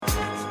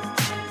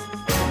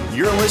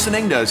You're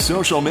listening to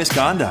Social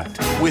Misconduct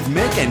with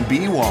Mick and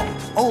B. Walt,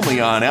 only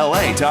on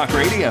LA Talk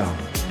Radio.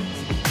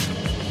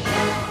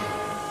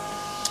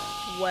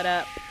 What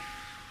up?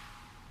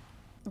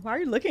 Why are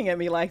you looking at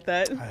me like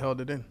that? I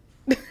held it in.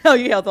 Oh,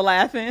 you held the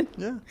laugh in?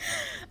 Yeah.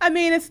 I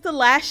mean, it's the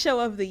last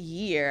show of the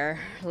year.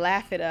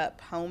 Laugh it up,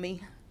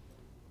 homie.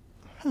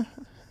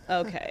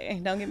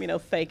 Okay, don't give me no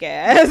fake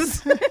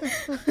ass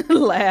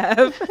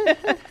laugh.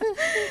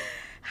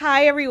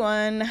 Hi,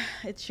 everyone.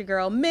 It's your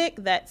girl, Mick.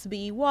 That's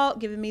B. Walt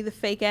giving me the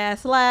fake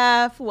ass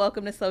laugh.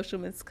 Welcome to Social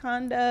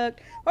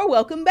Misconduct, or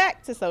welcome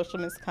back to Social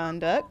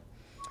Misconduct.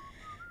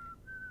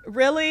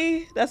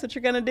 Really? That's what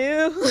you're going to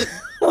do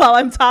while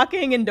I'm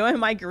talking and doing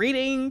my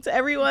greeting to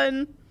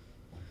everyone?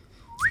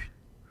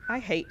 I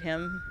hate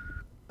him.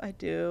 I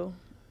do.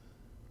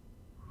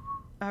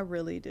 I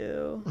really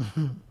do.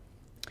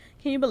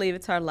 Can you believe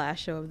it's our last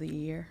show of the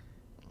year?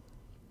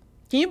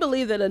 Can you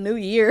believe that a new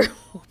year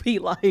will be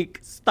like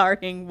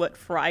starting,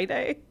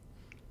 Friday?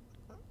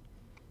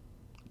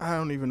 I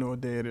don't even know what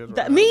day it is.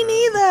 Me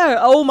neither.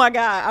 Oh my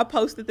God. I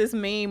posted this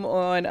meme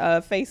on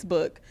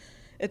Facebook.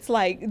 It's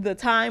like the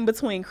time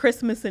between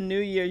Christmas and New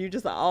Year, you're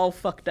just all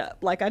fucked up.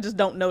 Like, I just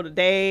don't know the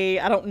day.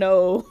 I don't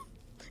know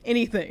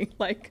anything.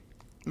 Like,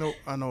 no,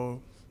 I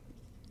know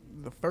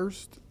the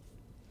first.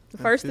 The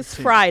first is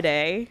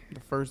Friday. The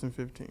 1st and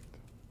 15th.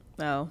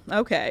 Oh,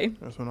 okay.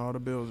 That's when all the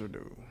bills are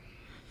due.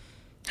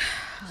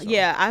 So.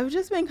 Yeah, I've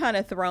just been kind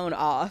of thrown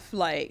off,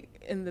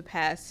 like, in the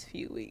past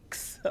few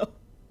weeks. So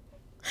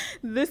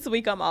this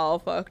week I'm all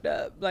fucked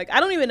up. Like, I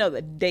don't even know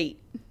the date.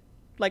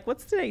 Like,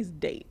 what's today's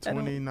date?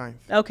 29th.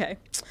 Okay.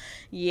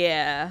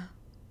 Yeah.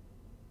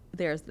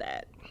 There's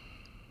that.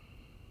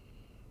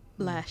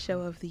 Last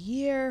show of the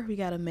year. We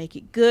got to make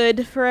it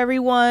good for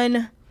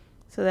everyone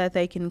so that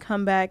they can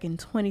come back in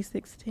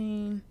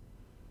 2016.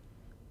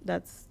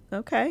 That's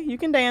okay. You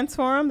can dance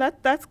for them.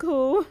 That's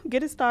cool.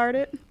 Get it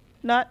started.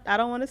 I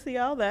don't want to see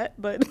all that,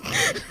 but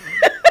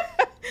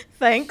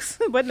thanks,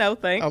 but no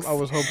thanks. I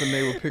was hoping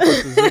they would pick up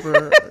the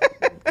zipper.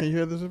 Can you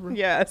hear the zipper?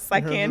 Yes, I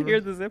can hear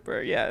the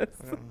zipper. Yes.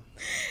 Yeah.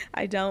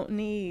 I don't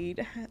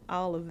need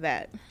all of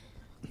that.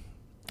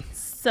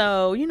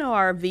 So, you know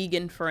our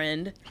vegan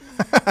friend,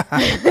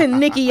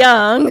 Nikki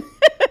Young.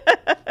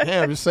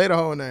 Damn, just say the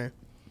whole name.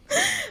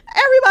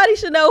 Everybody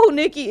should know who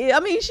Nikki is. I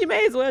mean, she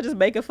may as well just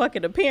make a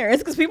fucking appearance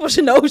because people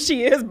should know who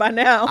she is by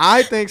now.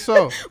 I think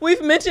so.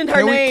 We've mentioned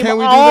her name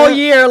all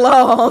year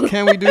long.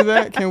 Can we do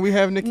that? Can we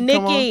have Nikki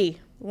come on?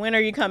 Nikki, when are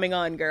you coming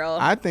on, girl?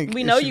 I think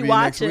we know you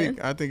watching. Next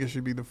week. I think it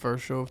should be the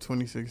first show of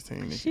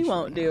 2016. Nikki she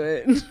won't do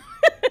it.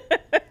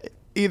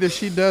 Either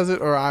she does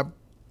it or I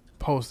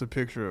post a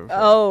picture of her.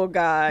 Oh,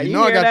 God. You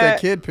know I got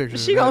that kid picture.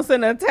 She going to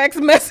send a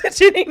text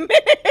message any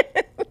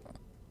minute.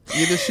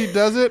 Either she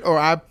does it or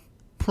I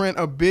print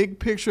a big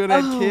picture of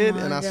that kid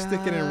and I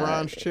stick it in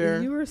Ron's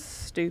chair. You were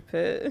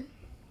stupid.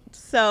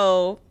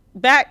 So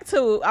back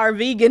to our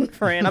vegan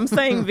friend. I'm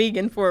saying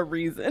vegan for a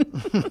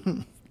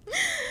reason.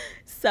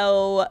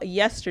 So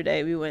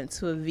yesterday we went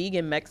to a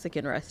vegan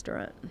Mexican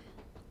restaurant.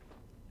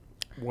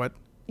 What?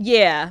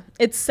 Yeah,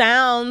 it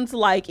sounds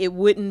like it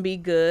wouldn't be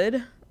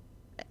good.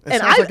 It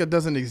sounds like it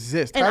doesn't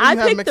exist. And I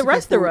picked the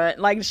restaurant.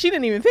 Food? Like, she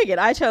didn't even pick it.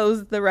 I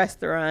chose the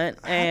restaurant.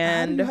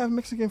 And how do you have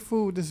Mexican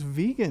food that's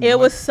vegan? It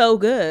was so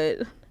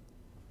good.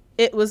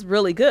 It was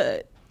really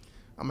good.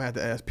 I'm going to have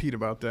to ask Pete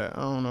about that.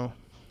 I don't know.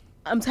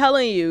 I'm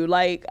telling you,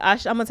 like, I'm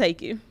going to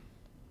take you.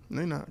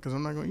 No, you're not, because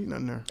I'm not going to eat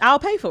nothing there. I'll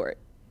pay for it.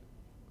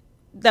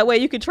 That way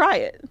you could try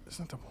it. That's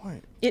not the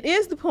point. It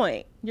is the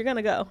point. You're going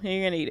to go and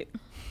you're going to eat it.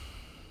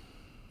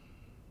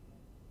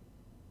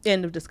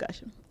 End of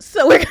discussion.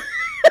 So we're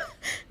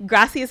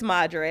Gracias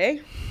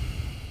Madre.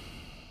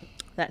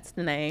 That's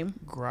the name.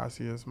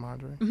 Gracias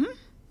Madre. Mm-hmm.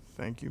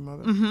 Thank you,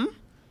 mother. Mm-hmm.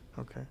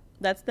 Okay.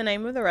 That's the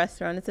name of the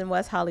restaurant. It's in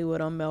West Hollywood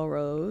on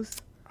Melrose.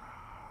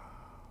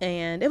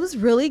 And it was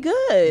really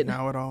good.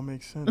 Now it all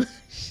makes sense.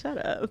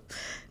 Shut up.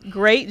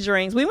 Great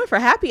drinks. We went for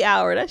happy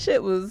hour. That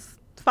shit was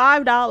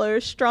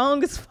 $5.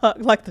 Strong as fuck,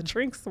 like the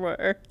drinks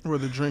were. Were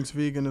the drinks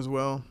vegan as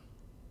well?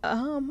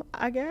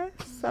 I guess.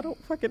 I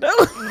don't fucking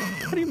know.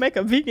 How do you make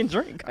a vegan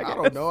drink? I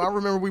don't know. I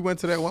remember we went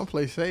to that one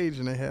place, Sage,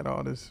 and they had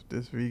all this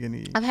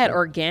vegan-y. I've had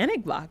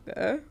organic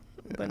vodka,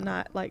 but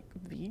not like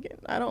vegan.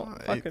 I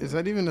don't fucking. Is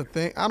that even a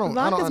thing? I don't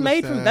Vodka's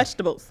made from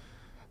vegetables.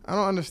 I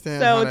don't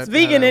understand. So it's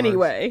vegan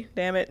anyway.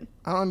 Damn it.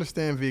 I don't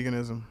understand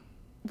veganism.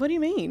 What do you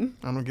mean?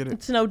 I don't get it.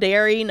 It's no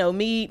dairy, no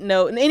meat,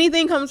 no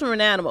anything comes from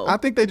an animal. I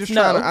think they just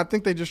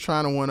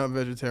trying to one up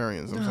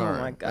vegetarians. I'm sorry.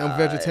 Oh my God. And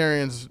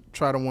vegetarians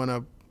try to one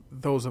up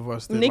those of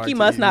us that Nikki like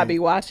must not be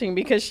watching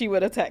because she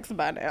would have texted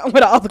by now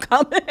with all the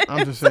comments.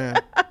 I'm just saying.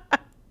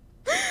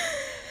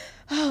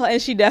 Oh,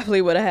 and she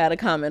definitely would have had a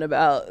comment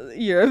about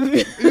your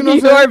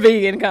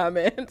vegan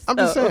comments. I'm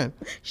just saying.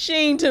 She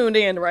ain't tuned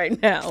in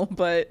right now,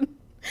 but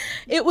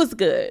it was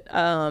good.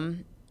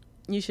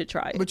 You should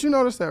try it. But you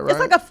noticed that, right? It's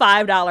like a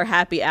 $5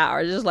 happy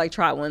hour. Just like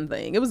try one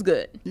thing. It was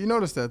good. You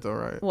noticed that though,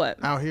 right?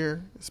 What? Out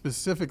here,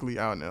 specifically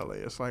out in LA,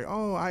 it's like,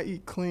 oh, I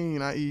eat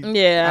clean. I eat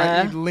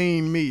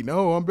lean meat.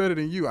 No, I'm better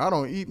than you. I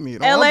don't eat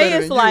meat. LA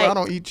is like I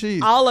don't eat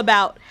cheese. All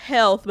about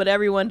health, but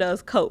everyone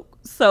does Coke.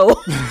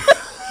 So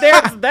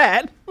there's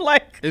that.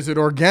 Like, is it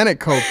organic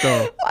Coke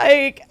though?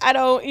 Like, I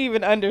don't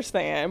even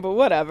understand, but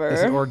whatever.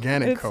 It's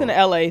organic Coke. It's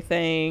an LA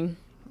thing.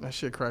 That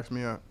shit cracks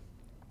me up.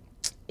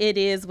 It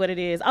is what it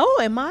is. Oh,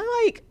 and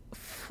my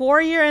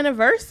 4-year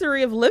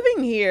anniversary of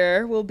living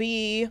here will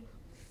be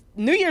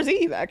New Year's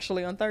Eve,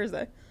 actually, on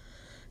Thursday.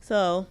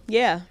 So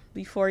yeah,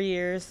 be 4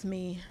 years.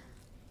 Me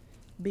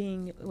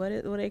being what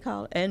do they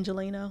call it?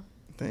 Angelino.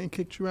 They ain't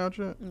kicked you out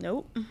yet?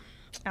 Nope.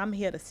 I'm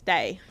here to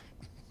stay.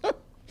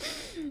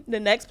 The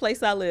next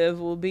place I live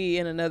will be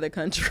in another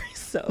country,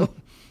 so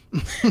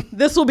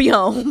this will be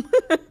home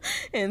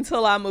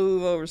until I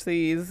move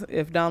overseas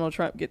if Donald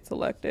Trump gets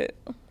elected.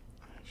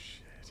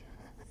 Shit.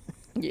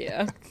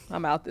 Yeah,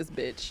 I'm out this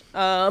bitch.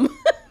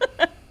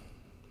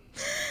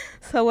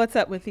 So what's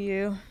up with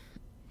you?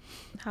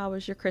 How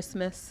was your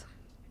Christmas?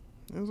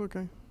 It was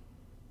okay.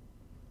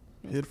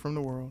 Hid from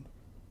the world.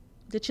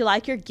 Did you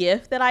like your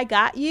gift that I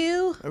got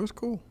you? It was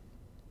cool.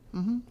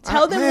 Mm-hmm.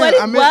 Tell them what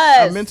it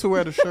was. I meant to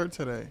wear the shirt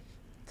today.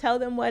 Tell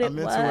them what it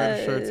was. I meant to wear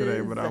the shirt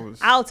today, but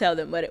I'll tell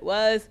them what it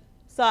was.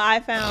 So I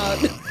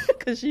found,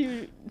 because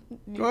you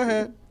go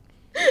ahead.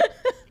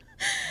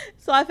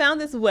 So I found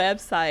this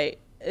website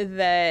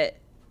that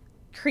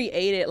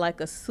created like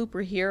a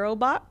superhero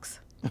box,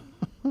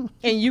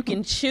 and you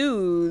can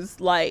choose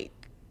like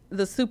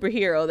the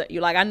superhero that you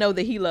like. I know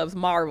that he loves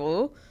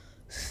Marvel.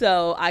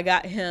 So I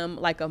got him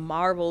like a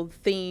Marvel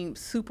themed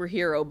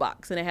superhero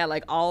box, and it had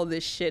like all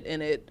this shit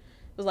in it.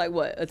 It was like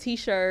what? A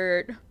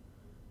t-shirt,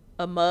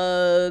 a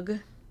mug,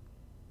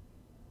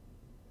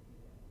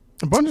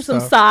 a bunch of some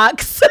stuff.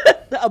 socks,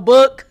 a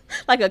book,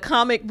 like a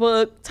comic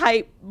book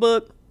type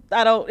book.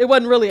 It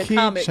wasn't really a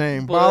comic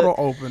keychain, book. bottle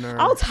opener,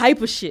 all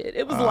type of shit.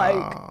 It was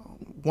like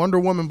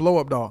Wonder Woman blow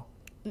up doll.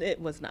 It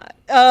was not.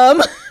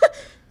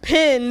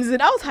 Pins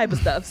and all type of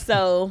stuff.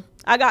 So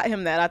I got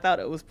him that. I thought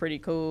it was pretty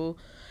cool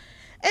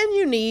and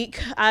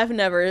unique. I've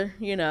never,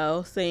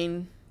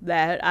 seen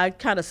that. I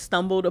kind of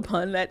stumbled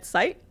upon that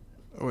site.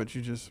 What,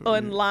 you just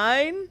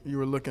online? You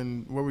were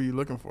looking. What were you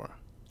looking for?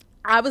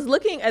 I was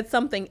looking at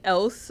something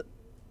else,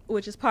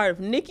 which is part of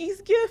Nikki's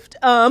gift.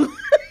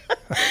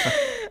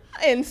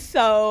 And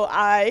so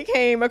I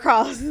came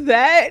across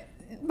that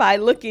by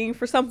looking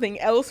for something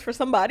else for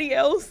somebody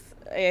else.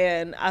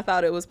 And I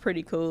thought it was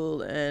pretty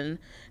cool. And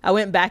I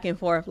went back and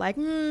forth like,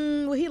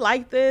 well, he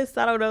liked this.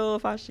 I don't know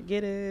if I should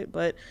get it.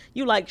 But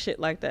you like shit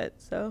like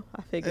that. So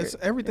I figured.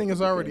 Everything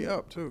is already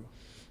up, too.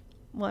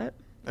 What?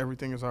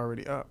 Everything is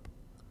already up.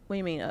 What do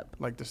you mean up?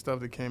 Like the stuff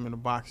that came in the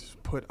box is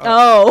put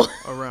up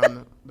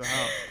around the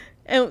house.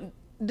 And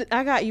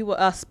I got you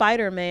a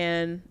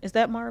Spider-Man. Is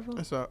that Marvel?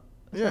 It's up.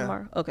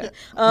 Yeah. Okay.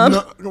 Yeah.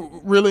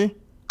 No, really?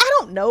 I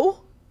don't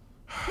know.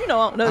 I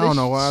don't know. I don't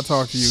know why I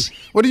talk to you.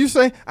 What do you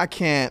say? I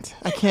can't.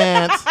 I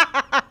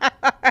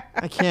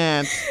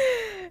can't.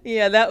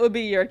 Yeah, that would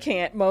be your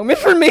can't moment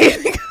for me.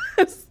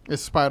 Because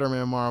it's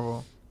Spider-Man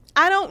Marvel.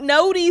 I don't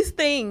know these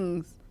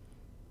things.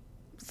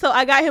 So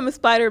I got him a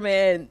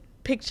Spider-Man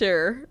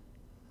picture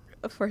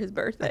for his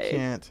birthday. I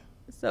can't.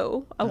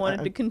 So I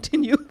wanted to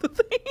continue the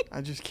thing.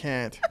 I just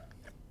can't.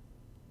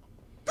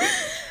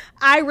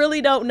 I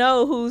really don't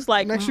know who's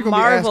like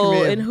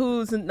Marvel and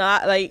who's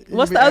not. Like,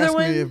 what's the other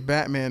one? Me if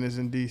Batman is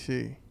in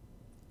DC.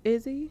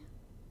 Is he?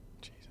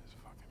 Jesus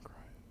fucking Christ.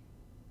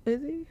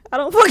 Is he? I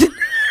don't fucking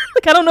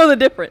I don't know the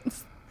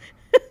difference.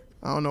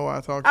 I don't know why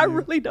I talk to you. I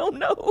really don't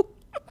know.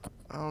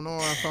 I don't know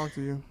why I talk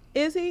to you.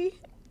 Is he?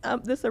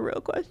 This is a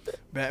real question.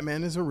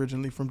 Batman is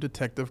originally from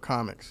Detective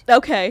Comics.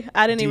 Okay,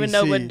 I didn't even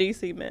know what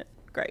DC meant.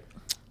 Great.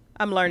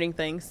 I'm learning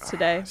things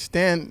today.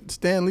 Stan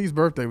Lee's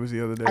birthday was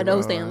the other day. I know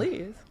who Stan Lee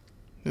is.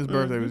 His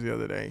birthday was the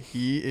other day.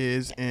 He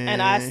is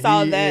and I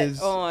saw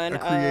that on a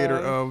creator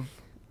of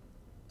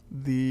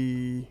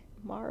the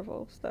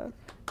Marvel stuff.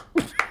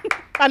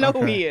 I know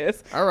who he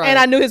is. All right. And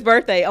I knew his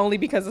birthday only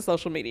because of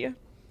social media.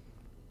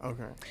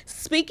 Okay.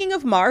 Speaking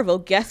of Marvel,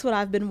 guess what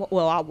I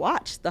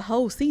watched the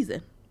whole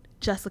season.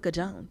 Jessica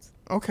Jones.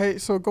 Okay,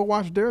 so go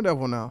watch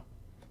Daredevil now.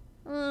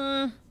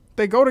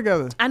 They go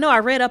together. I know. I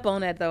read up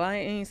on that though. I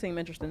ain't seem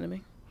interesting to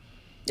me.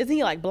 Isn't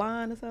he like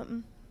blind or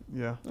something?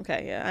 Yeah.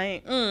 Okay. Yeah. I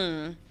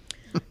ain't.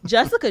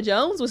 Jessica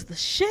Jones was the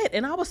shit,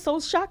 and I was so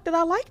shocked that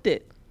I liked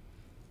it.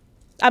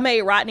 I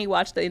made Rodney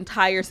watch the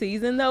entire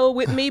season though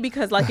with me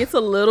because like it's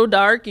a little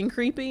dark and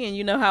creepy, and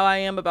you know how I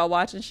am about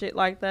watching shit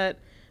like that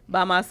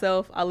by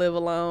myself. I live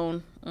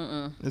alone.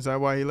 Is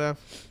that why he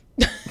left?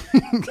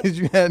 Because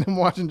you had him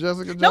watching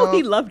Jessica Jones? No,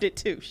 he loved it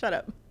too. Shut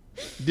up.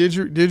 Did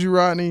you,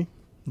 Rodney?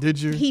 Did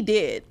you? He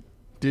did.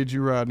 Did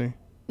you, Rodney?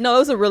 No, it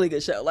was a really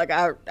good show. Like,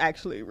 I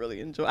actually really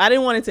enjoyed it. I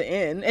didn't want it to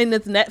end. And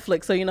it's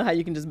Netflix, so you know how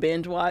you can just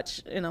binge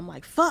watch. And I'm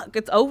like, fuck,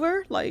 it's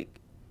over? Like,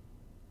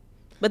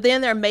 but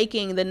then they're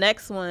making the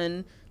next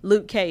one,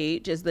 Luke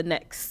Cage is the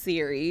next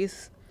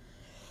series.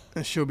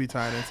 And she'll be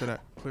tied into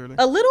that, clearly.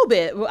 A little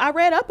bit. I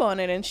read up on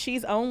it, and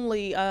she's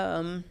only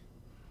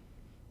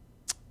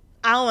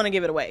I don't want to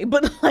give it away,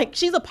 but like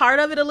she's a part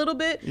of it a little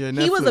bit. Yeah,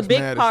 he was a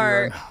big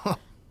part. Right.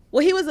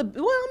 Well, he was I mean,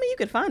 you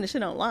could find the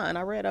shit online.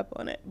 I read up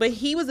on it. But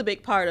he was a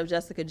big part of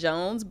Jessica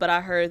Jones, but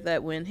I heard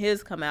that when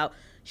his come out,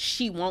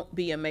 she won't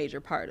be a major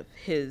part of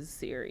his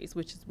series,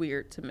 which is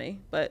weird to me,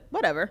 but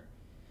whatever.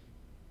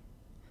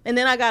 And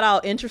then I got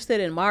all interested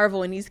in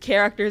Marvel and these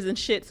characters and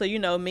shit. So, you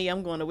know me,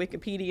 I'm going to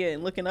Wikipedia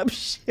and looking up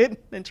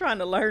shit and trying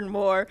to learn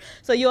more.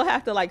 So you'll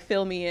have to like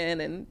fill me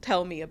in and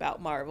tell me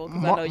about Marvel. I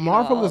know you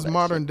Marvel know is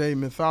modern day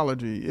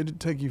mythology.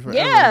 It'd take you forever.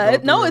 Yeah,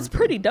 it's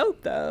pretty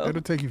dope though.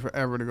 It'll take you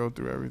forever to go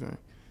through everything.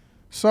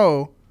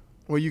 So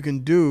what you can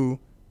do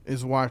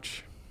is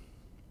watch.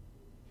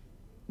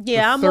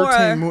 Yeah,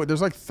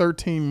 there's like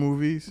 13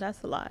 movies.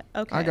 That's a lot.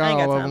 Okay, I ain't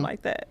got time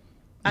like that.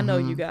 I know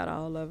you got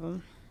all of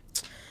them.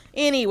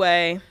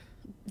 Anyway,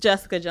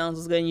 Jessica Jones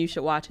was good, and you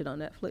should watch it on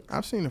Netflix.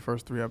 I've seen the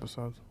first 3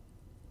 episodes.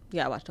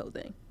 Yeah, I watched the whole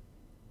thing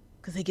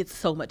because it gets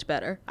so much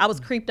better. I was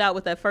creeped out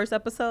with that first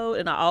episode,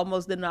 and I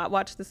almost did not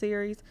watch the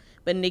series.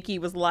 But Nikki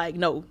was like,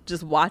 "No,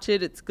 just watch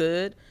it. It's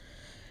good."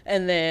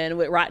 And then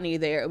with Rodney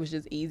there, it was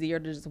just easier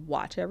to just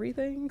watch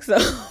everything. So,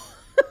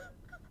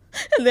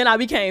 and then I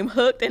became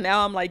hooked, and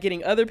now I'm like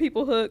getting other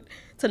people hooked.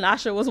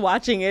 Tanasha was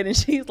watching it, and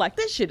she's like,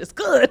 "This shit is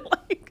good."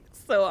 Like.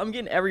 So I'm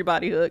getting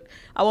everybody hooked.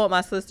 I want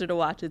my sister to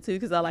watch it too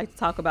because I like to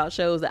talk about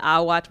shows that I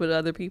watch with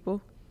other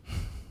people.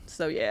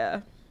 So yeah.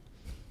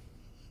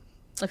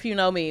 If you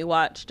know me,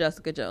 watch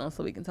Jessica Jones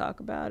so we can talk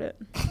about it.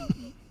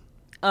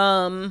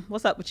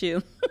 What's up with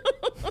you?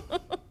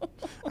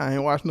 I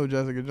ain't watched no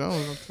Jessica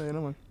Jones. I'm saying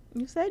that one.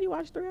 You said you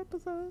watched 3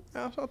 episodes?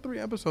 Yeah, I saw 3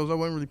 episodes. I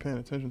wasn't really paying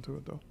attention to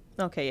it though.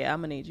 Okay, yeah,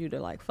 I'm gonna need you to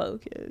like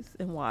focus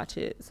and watch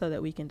it so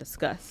that we can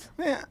discuss.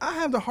 Man, I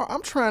have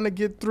I'm trying to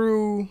get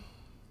through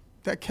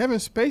that Kevin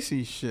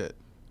Spacey shit.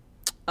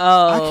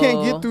 Oh. I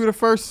can't get through the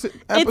first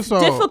episode. It's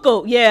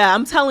difficult. Yeah,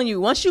 I'm telling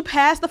you. Once you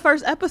pass the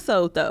first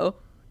episode, though,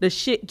 the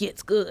shit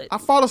gets good. I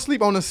fall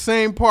asleep on the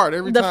same part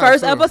every time. The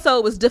first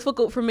episode was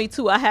difficult for me,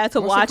 too. I had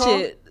to watch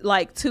it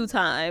like 2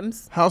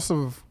 times. House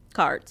of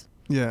Cards.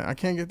 Yeah, I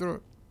can't get through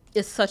it.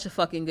 It's such a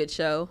fucking good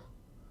show.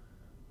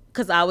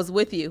 Because I was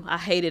with you. I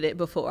hated it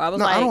before. I was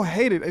like... No, I don't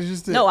hate it. It's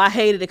just... No, I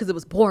hated it because it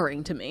was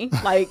boring to me.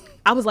 Like,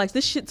 I was like,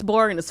 this shit's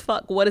boring as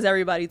fuck. What is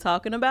everybody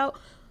talking about?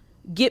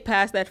 Get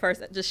past that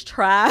first, just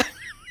try.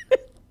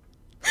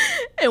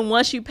 And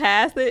once you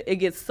pass it, it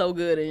gets so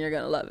good and you're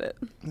going to love it.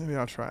 Maybe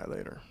I'll try it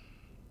later.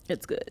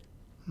 It's good.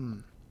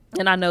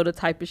 And I know the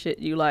type of shit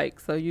you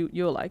like, so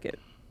you'll like it.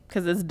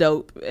 Because it's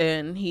dope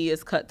and he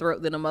is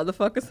cutthroat than a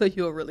motherfucker, so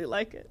you'll really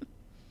like it.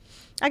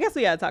 I guess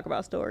we got to talk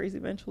about stories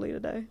eventually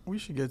today. We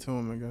should get to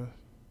them, I guess.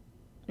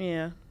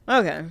 Yeah.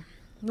 Okay.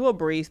 We'll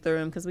breeze through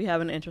them because we have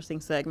an interesting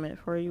segment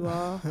for you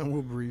all. And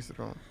we'll breeze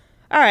through them.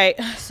 All right,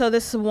 so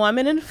this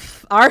woman in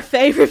our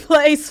favorite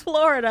place,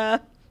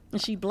 Florida,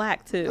 and she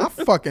black too. I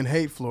fucking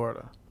hate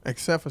Florida,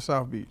 except for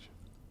South Beach.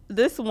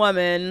 This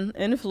woman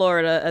in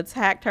Florida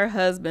attacked her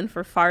husband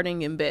for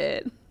farting in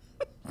bed.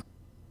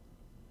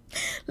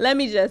 Let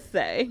me just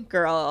say,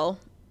 girl,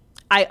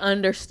 I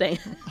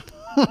understand.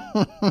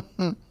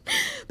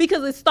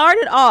 Because it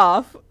started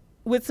off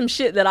with some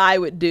shit that I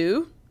would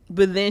do,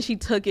 but then she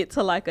took it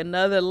to like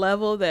another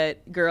level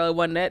that, girl, it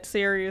wasn't that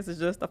serious.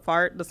 It's just a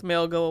fart, the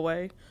smell go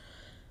away.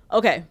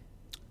 Okay,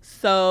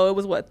 so it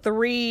was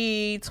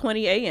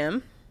 3:20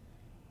 a.m.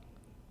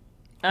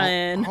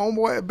 And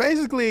homeboy,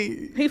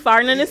 basically, he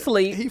farted in his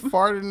sleep. He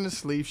farted in his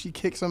sleep. She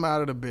kicks him out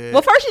of the bed.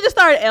 Well, first she just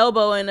started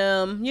elbowing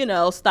him. You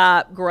know,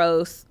 stop,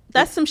 gross.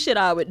 That's some shit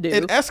I would do.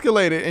 It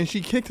escalated, and she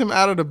kicked him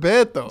out of the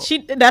bed, though.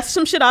 That's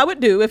some shit I would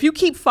do. If you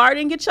keep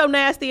farting, get your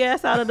nasty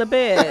ass out of the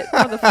bed,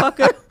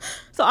 motherfucker.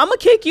 So I'm gonna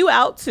kick you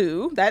out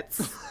too.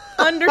 That's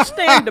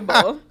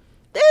understandable.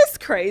 This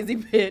crazy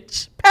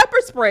bitch pepper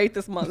sprayed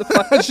this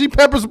motherfucker. She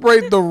pepper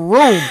sprayed the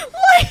room.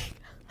 Like,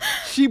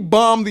 she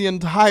bombed the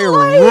entire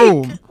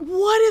room.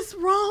 What is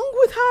wrong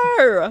with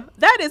her?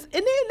 That is, and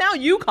then now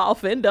you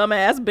coughing,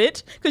 dumbass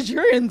bitch, because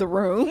you're in the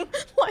room.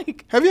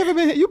 Like, have you ever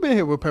been hit? You've been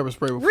hit with pepper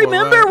spray before?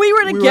 Remember, right? we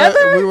were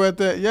together. We were at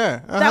that.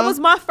 Yeah, that was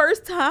my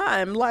first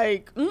time.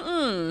 Like,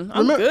 I'm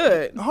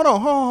good. Hold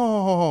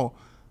on.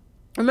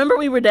 Remember,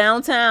 we were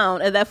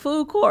downtown at that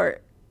food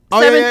court,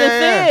 7th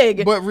and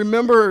Fig. But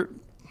remember.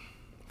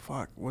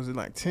 Fuck, was it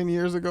like 10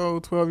 years ago,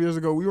 12 years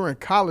ago? We were in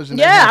college.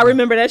 And I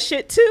remember that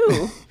shit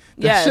too.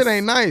 That shit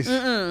ain't nice.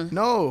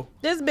 No.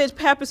 This bitch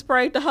pepper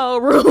sprayed the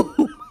whole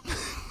room.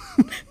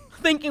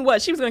 Thinking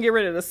what? She was going to get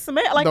rid of the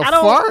smell? Like, the I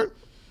don't. Fart?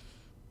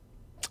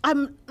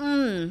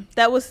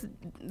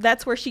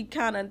 That's where she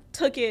kind of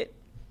took it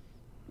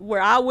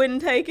where I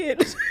wouldn't take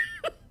it.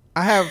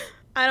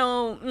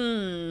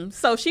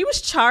 So she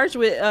was charged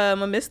with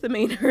a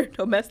misdemeanor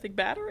domestic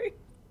battery.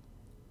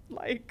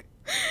 Like,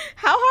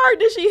 how hard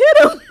did she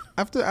hit him?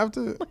 After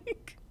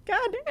like,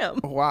 goddamn.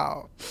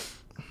 Wow.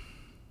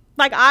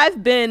 like,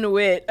 I've been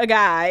with a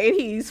guy and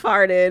he's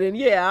farted and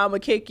yeah, I'm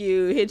gonna kick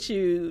you, hit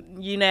you,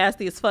 you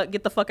nasty as fuck,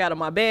 get the fuck out of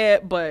my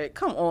bed. But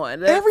come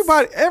on,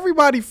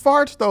 everybody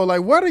farts though.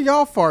 Like, where do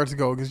y'all farts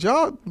go? Cause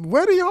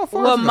where do y'all farts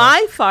go? Well,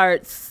 my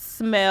farts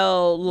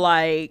smell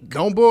like.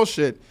 Don't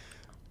bullshit.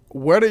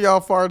 Where do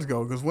y'all farts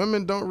go? Cause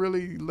women don't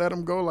really let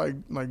them go.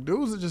 Like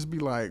dudes would just be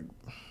like.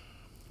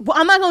 Well,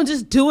 I'm not gonna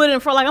just do it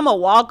in front. Like, I'm gonna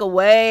walk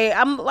away.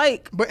 I'm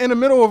like. But in the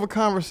middle of a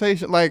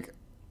conversation, like.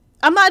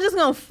 I'm not just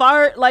gonna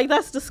fart. Like,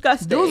 that's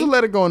disgusting. Dudes will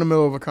let it go in the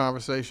middle of a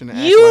conversation. And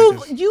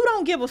you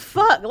don't give a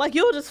fuck. Like,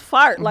 you'll just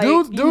fart. Like,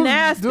 dudes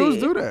nasty.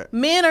 Dudes do that.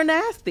 Men are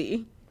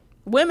nasty.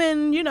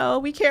 Women,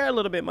 we care a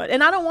little bit much.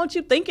 And I don't want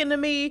you thinking to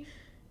me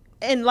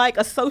and like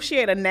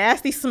associate a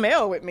nasty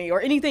smell with me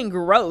or anything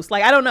gross.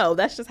 Like, I don't know.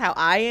 That's just how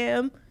I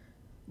am.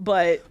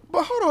 But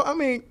hold on. I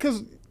mean,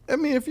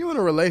 if you're in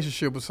a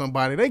relationship with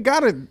somebody, they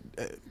gotta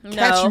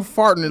catch you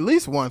farting at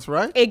least once,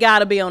 right? It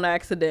gotta be on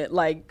accident.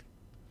 Like.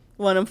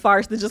 One of them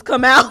farts that just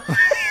come out.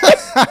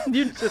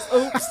 You just,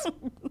 oops.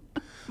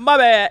 My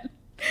bad.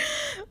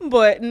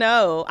 But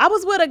no, I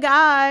was with a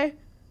guy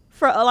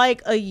for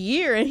like a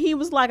year and he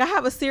was like, I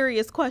have a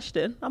serious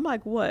question. I'm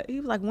like, what? He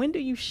was like, when do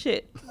you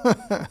shit?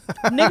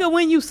 Nigga,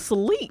 when you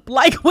sleep.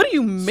 Like, what do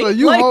you mean? So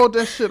you hold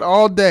that shit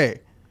all day.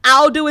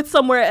 I'll do it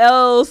somewhere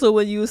else, or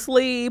when you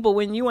sleep, or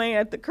when you ain't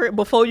at the crib,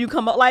 before you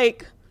come up,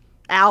 like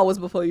hours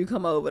before you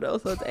come over though,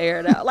 so it's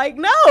aired out. Like,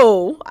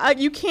 no,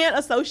 you can't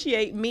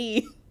associate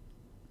me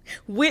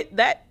with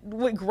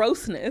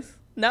grossness.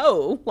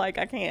 No, like,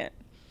 I can't.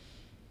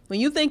 When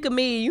you think of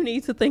me, you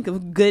need to think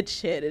of good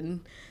shit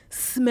and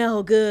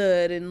smell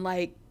good and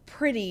like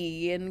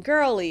pretty and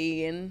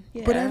girly and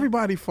yeah. But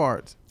everybody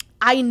farts.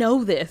 I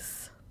know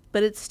this,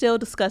 but it's still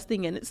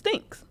disgusting and it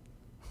stinks.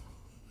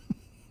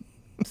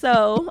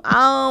 So I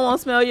don't want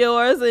to smell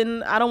yours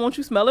and I don't want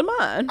you smelling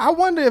mine. I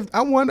wonder,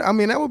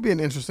 that would be an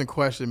interesting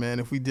question, man,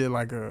 if we did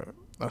like a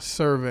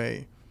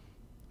survey.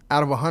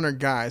 Out of 100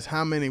 guys,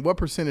 what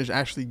percentage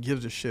actually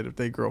gives a shit if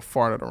they girl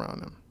farted around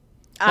them?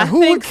 Like,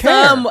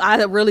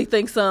 I really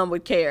think some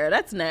would care.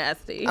 That's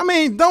nasty. I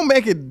mean, don't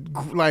make it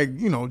like,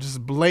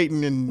 just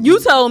blatant and. You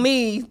told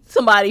me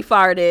somebody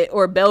farted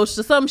or belched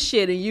or some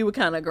shit and you were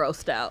kind of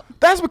grossed out.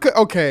 That's because,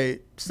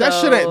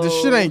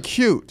 this shit ain't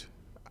cute.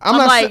 I'm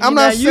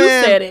not saying. You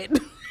said it.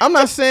 I'm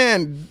not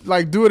saying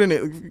like do it in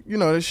it.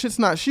 This shit's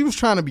not. She was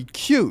trying to be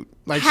cute.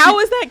 Like, how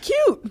is that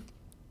cute?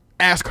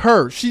 Ask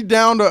her. She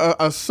downed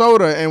a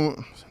soda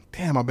and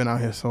damn, I've been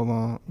out here so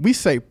long. We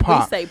say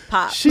pop.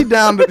 She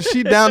downed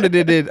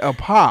it in a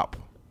pop.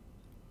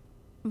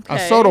 Okay.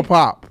 A soda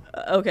pop.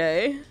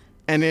 Okay.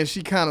 And then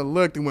she kind of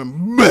looked and went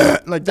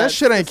bleh. Like, that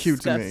shit ain't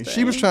disgusting. Cute to me.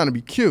 She was trying to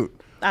be cute.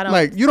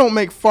 You don't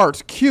make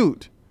farts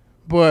cute,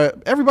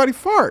 but everybody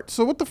farts.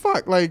 So what the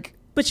fuck? Like,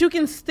 but you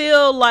can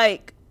still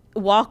like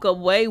walk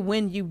away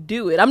when you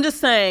do it. I'm just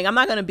saying, I'm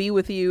not gonna be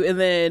with you and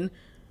then.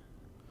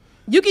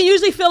 You can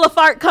usually feel a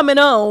fart coming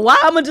on. Why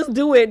I'm going to just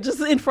do it just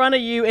in front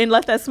of you and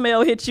let that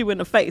smell hit you in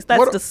the face?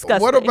 That's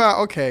disgusting. What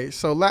about,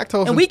 so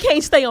lactose... And we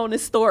can't stay on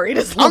this story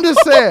this long. I'm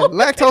just saying,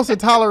 lactose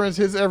intolerance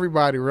hits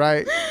everybody,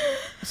 right?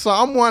 So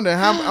I'm wondering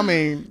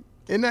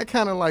isn't that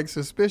kind of like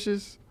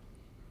suspicious?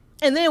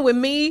 And then with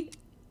me,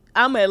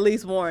 I'm at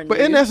least warning you. But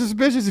isn't that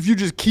suspicious if you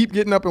just keep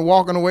getting up and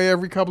walking away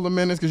every couple of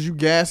minutes because you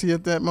gassy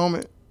at that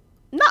moment?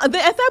 No, at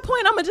that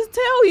point, I'm going to just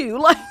tell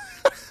you, like...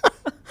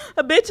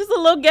 A bitch is a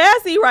little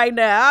gassy right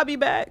now. I'll be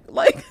back.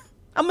 Like,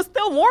 I'm going to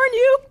still warn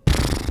you.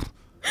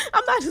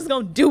 I'm not just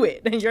going to do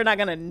it and you're not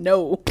going to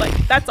know. Like,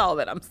 that's all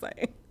that I'm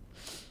saying.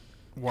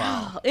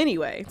 Wow.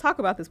 Anyway, talk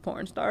about this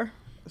porn star.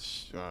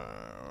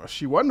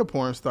 She wasn't a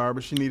porn star,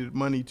 but she needed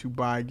money to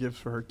buy gifts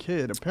for her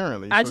kid,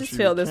 apparently. I just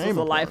feel this was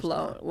a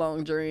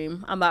lifelong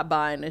dream. I'm not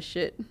buying this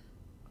shit.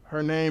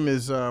 Her name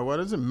is,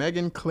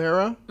 Megan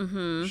Clara.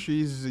 Mm-hmm.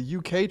 She's a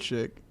UK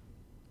chick.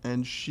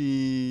 And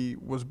she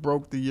was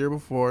broke the year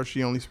before.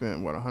 She only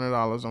spent,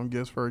 $100 on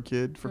gifts for her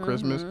kid for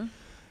Christmas.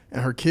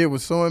 And her kid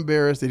was so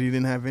embarrassed that he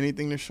didn't have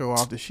anything to show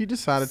off that she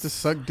decided to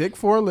suck dick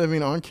for a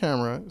living on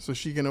camera so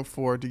she can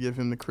afford to give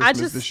him the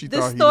Christmas that she thought he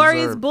deserved. This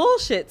story is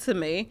bullshit to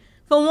me.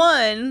 For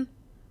one,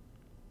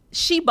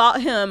 she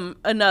bought him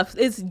enough.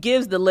 It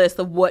gives the list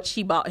of what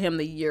she bought him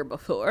the year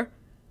before.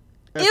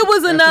 It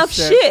was enough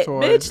shit,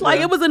 bitch. Yeah.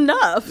 Like, it was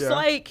enough. Yeah.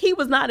 Like, he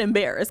was not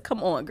embarrassed.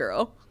 Come on,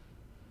 girl.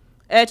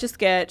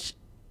 Etch-a-sketch.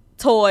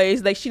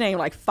 Toys, she named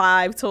like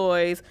 5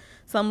 toys,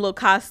 some little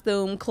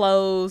costume,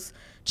 clothes,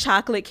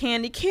 chocolate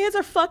candy. Kids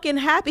are fucking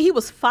happy. He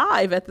was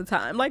 5 at the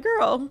time. Like,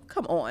 girl,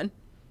 come on.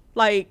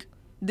 Like,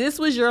 this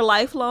was your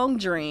lifelong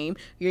dream.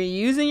 You're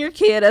using your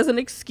kid as an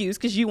excuse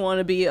because you want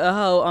to be a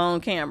hoe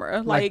on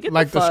camera. Like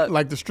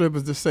the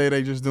strippers that say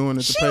they just doing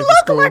it to pay for school.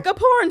 She looked like a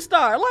porn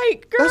star.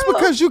 Like, girl. That's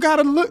because you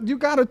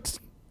gotta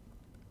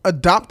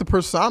adopt the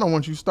persona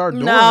once you start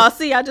doing it. No,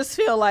 see, I just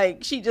feel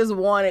like she just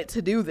wanted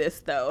to do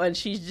this, though, and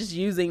she's just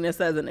using this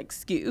as an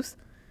excuse.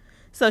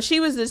 So she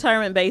was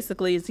determined,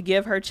 basically, to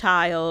give her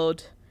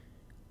child...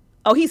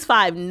 Oh, he's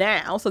 5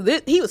 now. So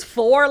he was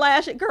 4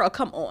 last year. Girl,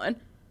 come on.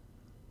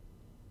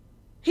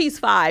 He's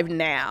 5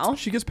 now.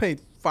 She gets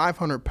paid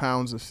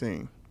 £500 a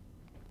scene.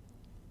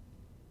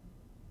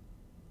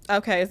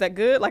 Okay, is that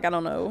good? Like, I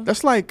don't know.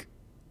 That's like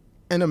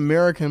in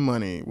American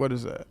money. What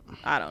is that?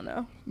 I don't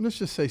know. Let's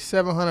just say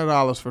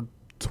 $700 for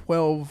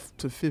 12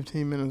 to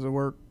 15 minutes of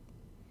work.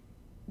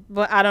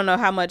 But I don't know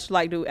how much,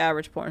 like, do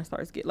average porn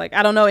stars get. Like,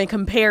 I don't know in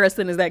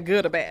comparison, is that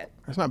good or bad?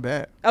 That's not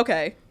bad.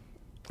 Okay.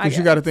 Because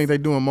you got to think they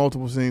doing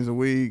multiple scenes a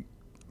week,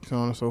 so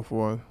on and so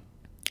forth.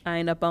 I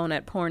ain't up on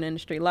that porn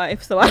industry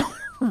life, so I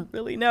don't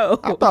really know.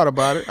 I thought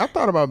about it. I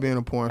thought about being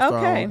a porn star.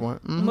 Okay. At one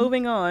point.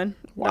 Moving on.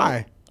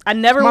 Why? No. I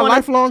never My want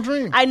lifelong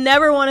dream. I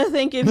never want to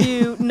think of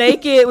you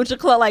naked with your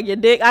clout like your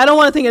dick. I don't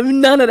want to think of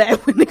none of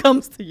that when it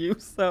comes to you.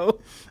 So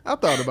I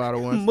thought about it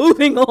once.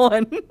 moving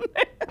on.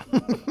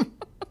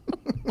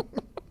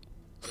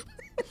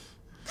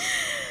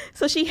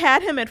 So she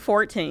had him at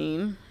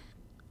 14,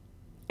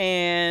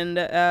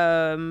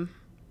 and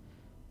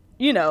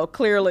you know,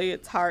 clearly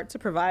it's hard to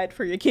provide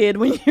for your kid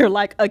when you're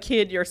like a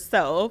kid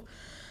yourself.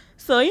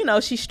 So, you know,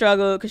 she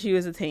struggled because she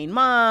was a teen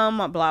mom,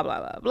 blah, blah,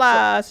 blah,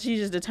 blah. So she's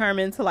just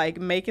determined to, like,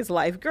 make his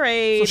life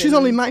great. So she's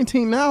only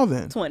 19 now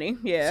then? 20,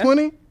 yeah.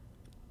 20?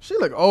 She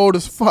look old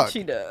as fuck.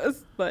 She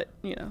does. But,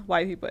 you know,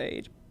 white people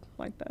age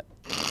like that.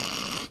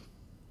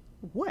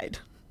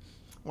 What?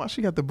 Why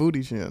she got the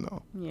booty chin,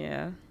 though?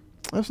 Yeah.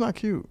 That's not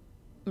cute.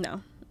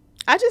 No.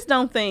 I just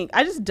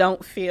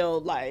don't feel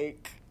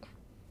like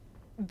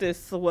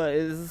this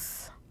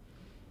was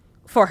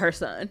for her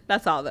son.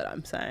 That's all that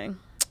I'm saying.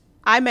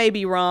 I may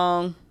be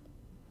wrong.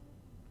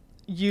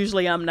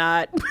 Usually I'm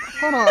not.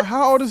 Hold on.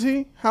 How old is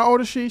he? How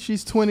old is she?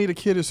 She's 20. The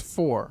kid is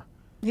 4.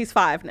 He's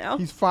 5 now.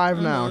 He's 5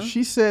 now.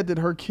 She said that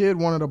her kid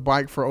wanted a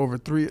bike for over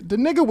 3. The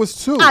nigga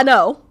was 2. I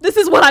know. This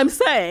is what I'm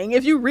saying.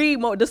 If you read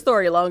more, the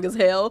story long as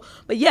hell.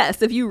 But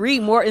yes, if you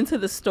read more into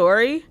the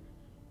story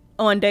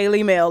on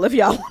Daily Mail, if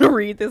y'all want to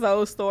read this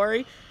whole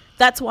story,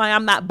 that's why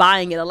I'm not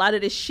buying it. A lot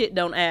of this shit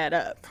don't add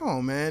up. Come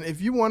on, man.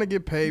 If you want to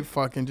get paid,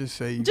 fucking just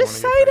say you just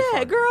say get paid that,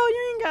 fucking. girl.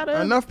 You ain't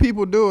gotta. Enough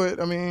people do it.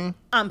 I mean,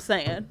 I'm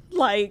saying,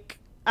 like,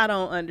 I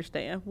don't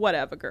understand.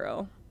 Whatever,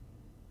 girl.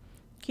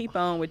 Keep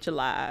on with your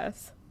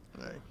lies.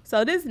 hey.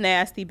 So this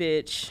nasty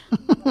bitch,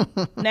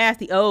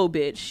 nasty old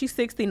bitch, she's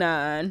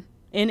 69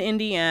 in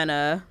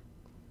Indiana,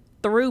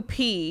 threw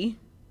pee,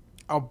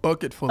 A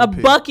bucket full a of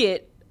pee.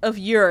 bucket of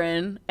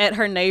urine at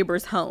her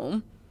neighbor's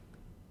home.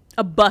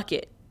 A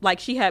bucket. Like,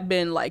 she had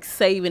been, like,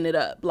 saving it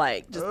up.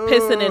 Like, just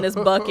pissing in this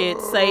bucket,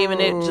 saving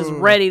it, just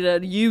ready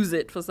to use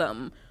it for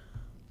something.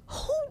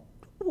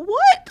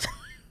 What?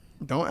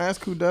 Don't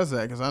ask who does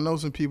that, because I know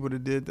some people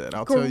that did that.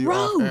 I'll tell you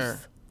off air.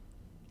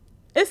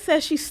 It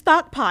says she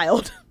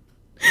stockpiled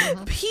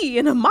pee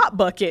in a mop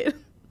bucket.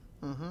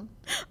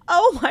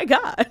 Oh, my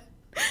God.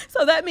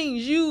 So that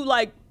means you,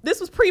 like, this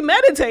was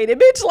premeditated,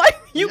 bitch. Like,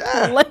 you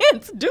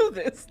planned to do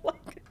this.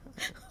 Like,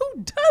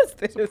 who does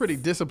this? It's a pretty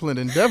disciplined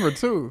endeavor,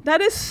 too.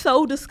 That is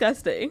so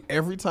disgusting.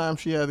 Every time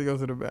she had to go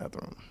to the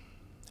bathroom.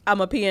 I'm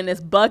going to pee in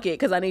this bucket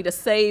because I need to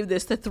save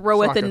this to throw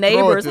So at I the can throw at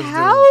neighbor's this dude.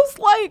 house.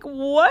 Like,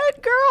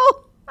 what,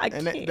 girl? I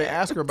And can't. they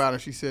ask her about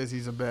it. She says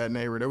he's a bad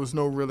neighbor. There was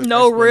no real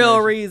No real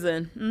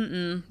explanation.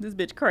 reason. This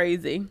bitch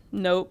crazy.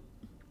 Nope.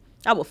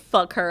 I will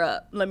fuck her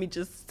up. Let me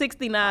just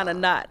 69 or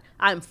not.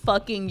 I'm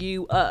fucking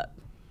you up.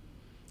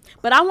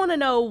 But I want to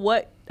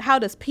know how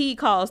does pee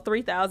cause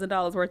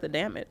 $3,000 worth of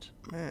damage?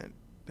 Man,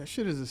 that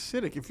shit is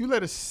acidic. If you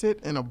let it sit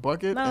in a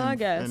bucket. No, I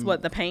guess.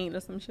 What, the paint or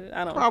some shit?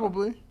 I don't know.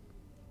 Probably.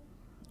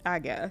 I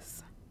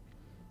guess.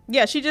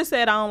 Yeah, she just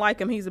said, I don't like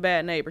him. He's a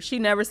bad neighbor. She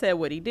never said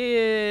what he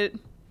did.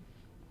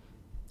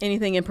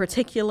 Anything in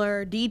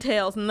particular,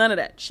 details, none of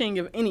that. She didn't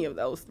give any of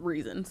those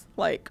reasons.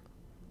 Like,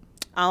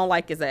 I don't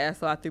like his ass,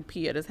 so I threw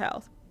pee at his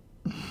house.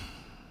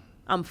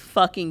 I'm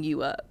fucking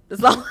you up.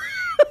 That's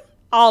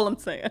all I'm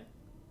saying.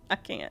 I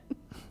can't.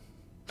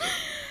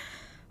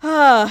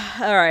 All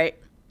right.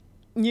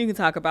 You can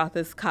talk about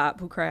this cop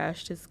who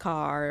crashed his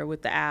car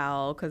with the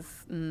owl, because...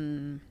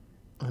 An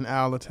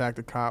owl attacked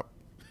a cop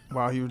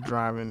while he was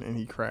driving, and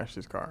he crashed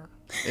his car.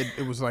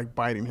 It was like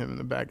biting him in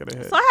the back of the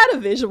head. So I had a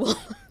visual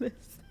of this.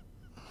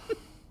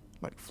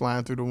 Like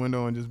flying through the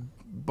window and just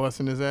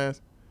busting his ass.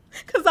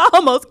 Because I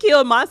almost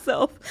killed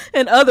myself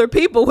and other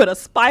people with a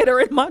spider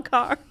in my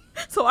car.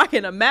 So I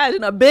can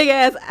imagine a big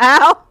ass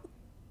owl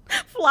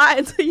fly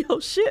into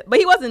your shit. But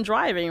he wasn't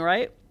driving,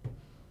 right?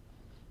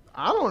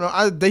 I don't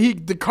know.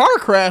 The car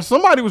crashed.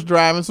 Somebody was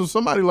driving, so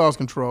somebody lost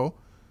control.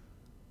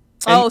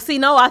 Oh, see,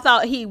 no, I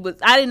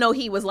didn't know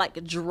he was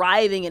like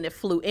driving and it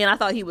flew in. I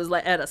thought he was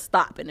like at a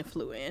stop and it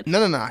flew in.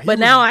 No. But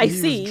now I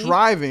see he was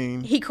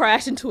driving. He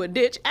crashed into a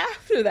ditch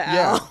after the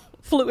owl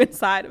flew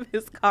inside of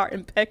his car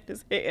and pecked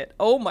his head.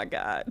 Oh my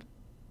God.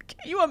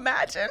 Can you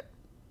imagine?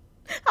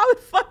 I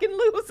would fucking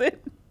lose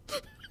it.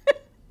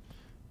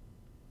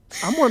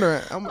 I'm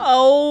wondering.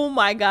 Oh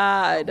my I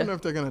God. wonder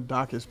if they're gonna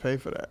dock his pay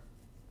for that.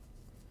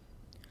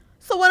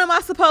 So what am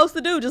I supposed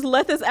to do? Just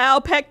let this owl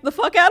peck the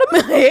fuck out of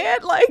my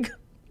head? Like,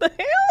 the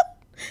hell?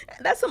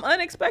 That's some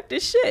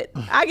unexpected shit.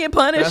 I get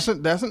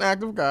punished. That's an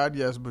act of God,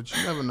 yes, but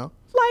you never know.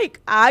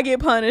 Like, I get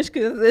punished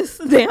because this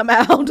damn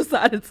owl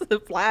decided to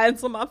fly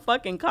into my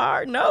fucking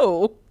car.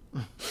 No.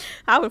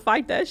 I would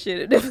fight that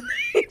shit if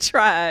they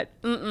tried.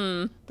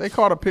 They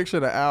caught a picture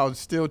of the owl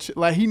still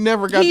like he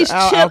never got He's the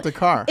owl out the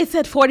car. It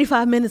said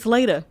 45 minutes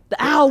later. The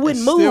owl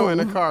wouldn't move. Still in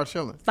the car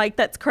chilling. Like,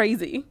 that's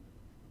crazy.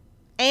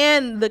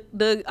 And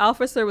the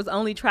officer was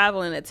only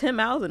traveling at 10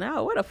 miles an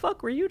hour. Where the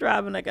fuck were you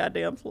driving that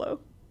goddamn slow?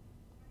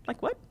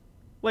 Like, what?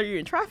 What, are you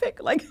in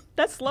traffic? Like,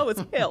 that's slow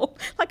as hell.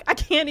 Like, I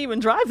can't even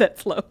drive that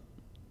slow.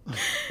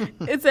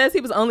 It says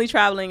he was only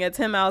traveling at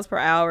 10 miles per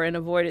hour and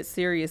avoided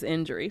serious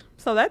injury.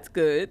 So that's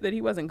good that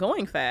he wasn't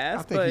going fast.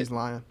 I think he's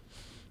lying.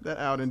 That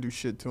owl didn't do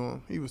shit to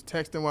him. He was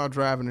texting while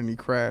driving and he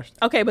crashed.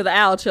 Okay, but the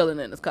owl chilling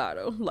in his car,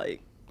 though.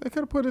 Like, They could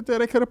have put it there.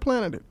 They could have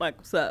planted it. like,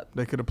 what's up?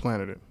 They could have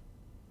planted it.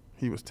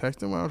 He was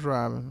texting while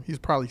driving. He's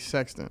probably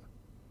sexting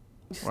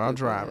while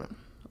driving.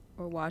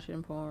 Or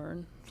watching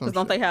porn. Some Because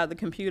don't shit. they have the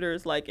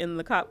computers, like, in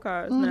the cop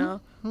cars now?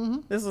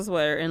 Mm-hmm. This is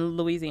where, in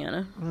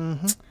Louisiana.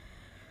 Mm-hmm.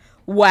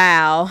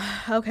 Wow.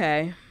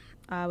 Okay.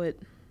 I would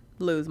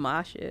lose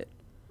my shit.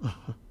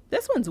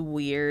 This one's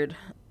weird.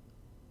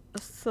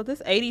 So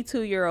this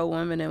 82-year-old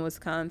woman in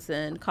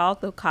Wisconsin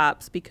called the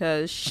cops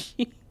because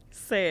she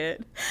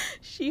said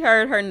she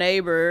heard her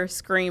neighbor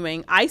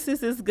screaming,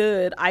 "ISIS is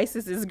good,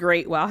 ISIS is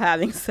great," while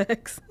having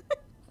sex.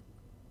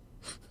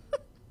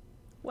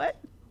 What?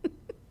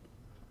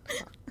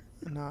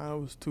 Nah, it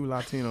was two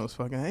Latinos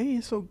fucking. Hey,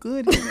 it's so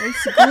good.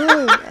 It's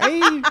good.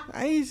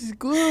 Hey, it's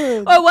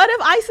good. Or what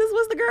if ISIS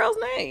was the girl's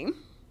name?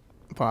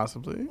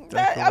 Possibly.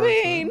 I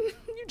mean,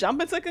 you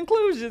jump into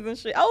conclusions and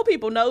shit. Old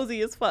people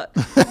nosy as fuck.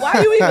 Why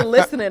are you even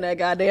listening that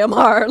goddamn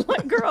hard?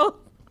 Like, girl,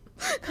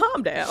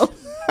 calm down.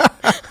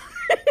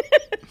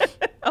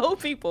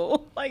 Old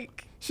people,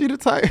 like, She the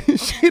type.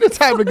 She the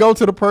type to go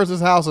to the person's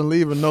house and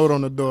leave a note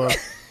on the door.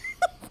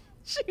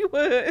 she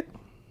would.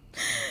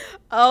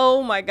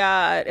 Oh my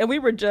God. And we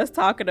were just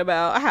talking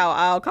about how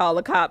I'll call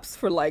the cops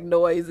for like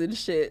noise and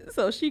shit.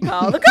 So she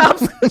called the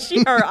cops because she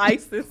heard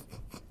ISIS.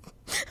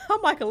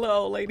 I'm like a little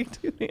old lady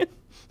too, man.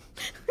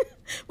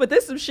 But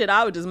this some shit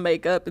I would just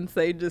make up and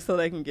say just so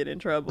they can get in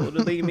trouble to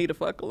leave me the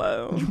fuck You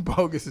alone.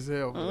 bogus as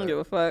hell. I don't give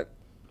a fuck.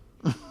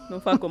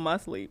 Don't fuck with my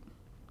sleep.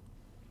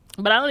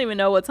 But I don't even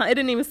know what time. It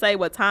didn't even say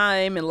what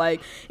time, and like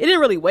it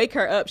didn't really wake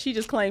her up. She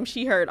just claimed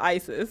she heard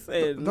ISIS.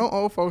 And Don't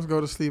old folks go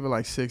to sleep at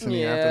like 6 in the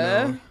Yeah.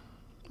 afternoon?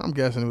 I'm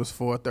guessing it was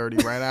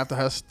 4:30, right after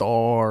her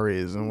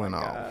stories and went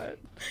off. God.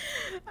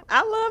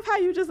 I love how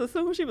you just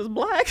assumed she was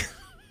black.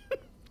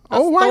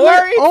 Old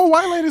Stories?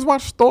 white ladies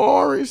watch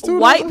stories too.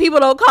 White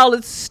people don't call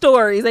it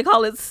stories; they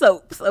call it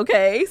soaps.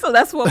 Okay, so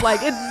that's what I'm like.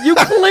 You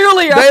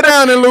clearly are. They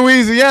down in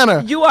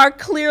Louisiana. You are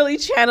clearly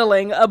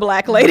channeling a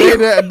black lady.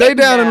 They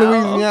down in now.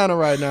 Louisiana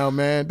right now,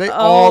 man. They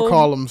all Oh.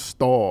 call them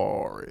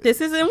stories. This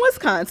is in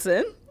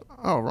Wisconsin.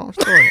 Oh, wrong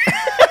story.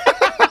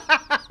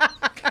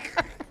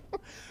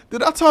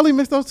 Did I totally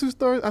miss those two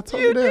stories? I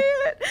told you You that.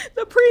 did.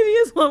 The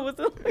previous one was.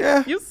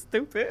 Yeah. You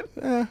stupid.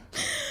 Yeah.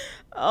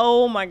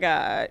 Oh my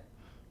God.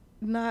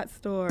 Not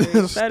stories.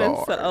 That is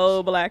Stories. the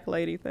old black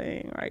lady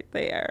thing right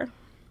there.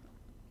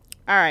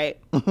 All right.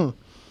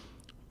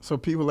 So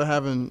people are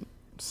having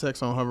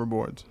sex on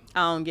hoverboards. I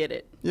don't get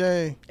it.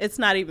 Yay. It's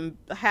not even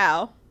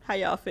how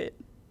y'all fit.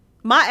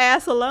 My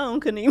ass alone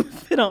couldn't even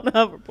fit on the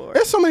hoverboard.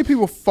 There's so many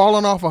people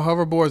falling off of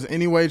hoverboards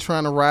anyway,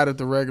 trying to ride it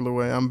the regular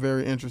way. I'm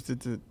very interested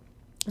to.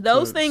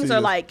 Those to things see are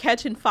this. like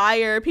catching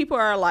fire. People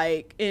are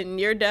like in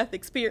near-death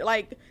experience.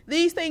 Like,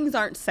 these things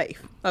aren't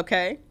safe,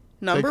 okay?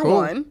 Number cool.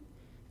 one,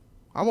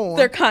 I want one.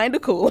 they're kind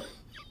of cool.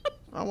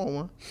 I want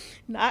one.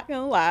 Not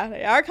gonna lie,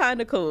 they are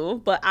kind of cool,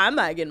 but I'm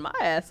not getting my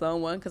ass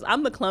on one because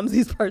I'm the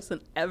clumsiest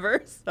person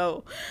ever.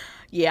 So,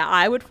 yeah,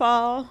 I would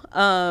fall.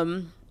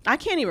 I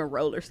can't even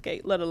roller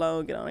skate, let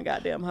alone get on a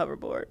goddamn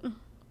hoverboard.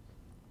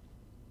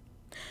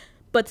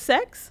 But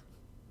sex?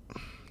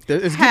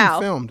 It's How?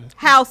 getting filmed.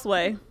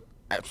 Houseway.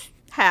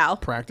 How?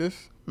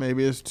 Practice.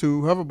 Maybe it's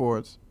two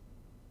hoverboards.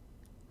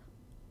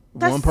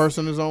 That's- One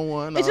person is on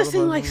one. It just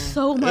seemed like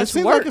so much It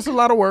seems work. like it's a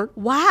lot of work.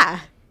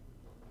 Why?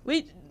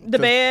 The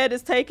bed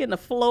is taking the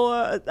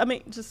floor. I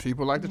mean, just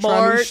People like to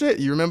try new bored. shit.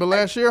 You remember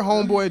last year,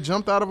 homeboy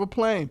jumped out of a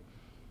plane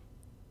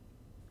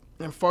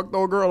and fucked the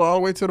old girl all the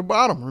way to the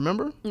bottom.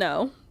 Remember?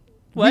 No.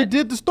 We What?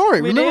 did the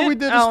story. We Remember did? we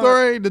did the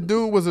story? The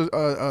dude was a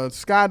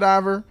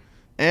skydiver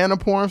and a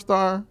porn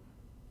star.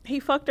 He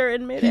fucked her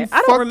in He midair. I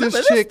fucked don't remember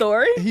this this chick.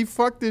 story. He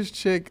fucked this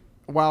chick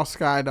while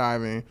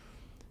skydiving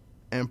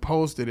and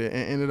posted it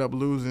and ended up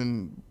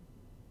losing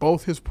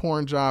both his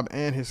porn job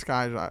and his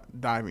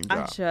skydiving I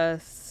job.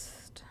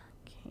 just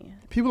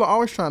can't. People are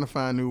always trying to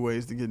find new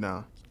ways to get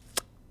down.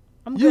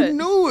 I'm You good.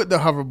 knew the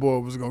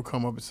hoverboard was going to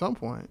come up at some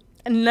point.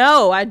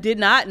 No, I did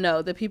not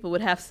know that people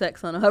would have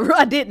sex on a hover.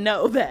 I didn't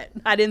know that.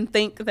 I didn't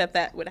think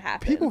that would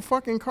happen. People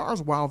fucking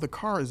cars while the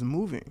car is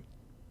moving.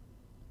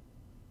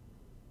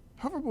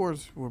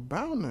 Hoverboards were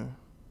bound to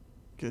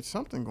get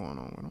something going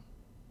on with them.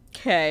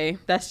 Okay,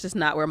 that's just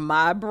not where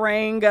my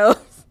brain goes.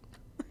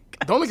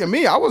 Don't look at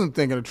me. I wasn't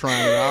thinking of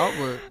trying it out,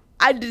 but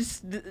I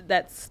just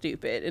that's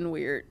stupid and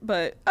weird.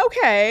 But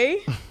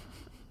okay.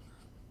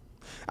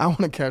 I want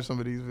to catch some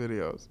of these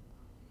videos.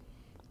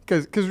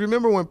 Because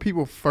remember when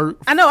people first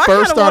kinda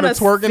started wanna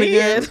twerking see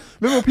again? it.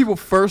 Remember when people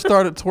first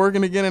started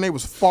twerking again and they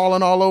was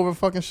falling all over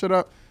fucking shit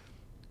up?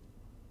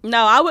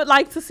 No, I would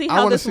like to see I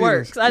how wanna this see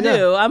works. this. I Yeah.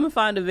 do. I'm gonna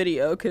find a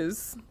video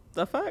because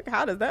the fuck,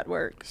 how does that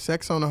work?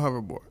 Sex on a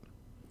hoverboard.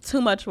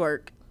 Too much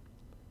work.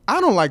 I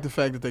don't like the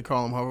fact that they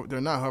call them they're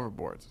not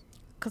hoverboards.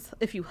 Because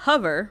if you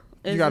hover,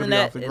 You gotta isn't be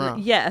that off the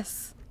ground.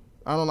 Yes.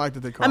 I don't like that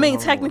they call I mean,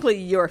 them hoverboards. technically,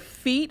 your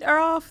feet are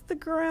off the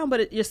ground,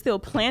 but you're still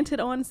planted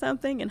on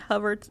something and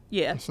hovered.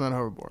 Yeah, It's not a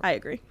hoverboard. I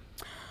agree.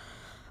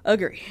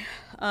 Agree.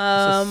 It's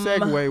a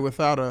Segway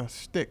without a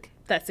stick.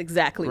 That's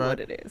exactly Right. what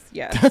it is.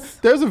 Yes.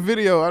 There's a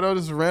video. I know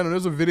this is random.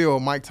 There's a video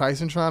of Mike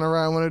Tyson trying to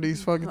ride one of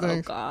these fucking Oh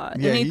things. God.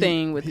 Yeah,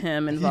 Anything with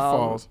him he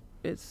involved, falls.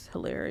 it's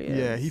hilarious.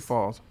 Yeah, he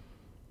falls.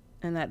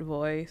 And that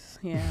voice.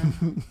 Yeah.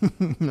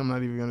 I'm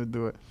not even gonna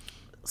do it.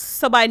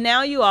 So by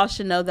now, you all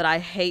should know that I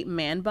hate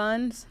man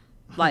buns.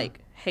 Like,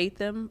 hate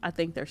them. I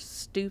think they're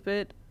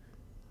stupid,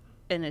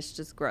 and it's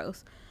just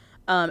gross.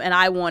 And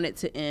I want it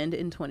to end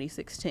in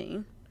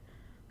 2016.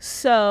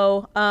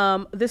 So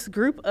this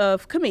group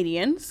of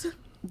comedians,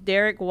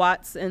 Derek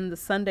Watts and the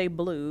Sunday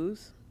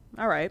Blues,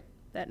 all right,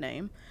 that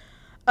name,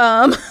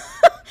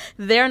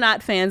 they're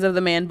not fans of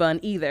the man bun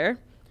either.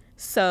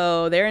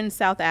 So they're in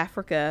South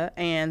Africa,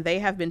 and they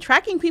have been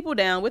tracking people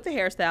down with the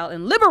hairstyle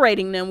and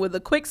liberating them with a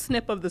quick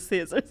snip of the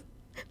scissors.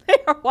 They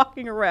are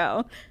walking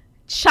around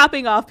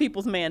chopping off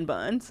people's man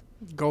buns.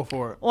 Go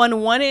for it.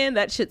 On one end,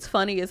 that shit's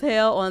funny as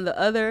hell. On the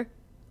other,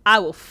 I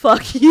will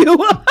fuck you.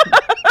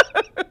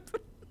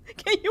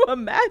 Can you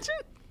imagine?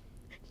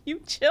 You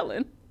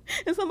chilling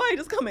and somebody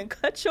just come and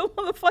cut your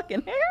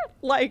motherfucking hair?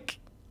 Like,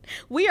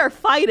 we are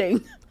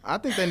fighting. I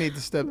think they need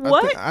to step.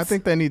 What? I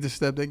think they need to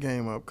step their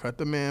game up. Cut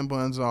the man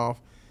buns off,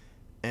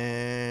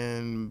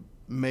 and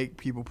make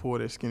people pull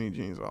their skinny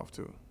jeans off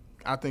too.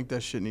 I think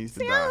that shit needs to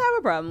See, I die. don't have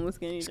a problem with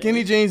skinny jeans.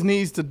 Skinny jeans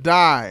needs to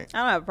die. I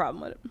don't have a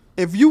problem with it.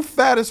 If you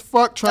fat as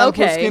fuck trying to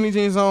put Okay. skinny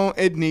jeans on,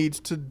 it needs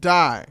to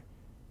die.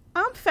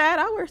 I'm fat.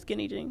 I wear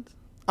skinny jeans.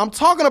 I'm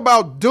talking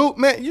about dude,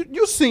 man.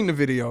 You seen the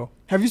video?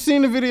 Have you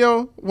seen the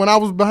video when I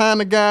was behind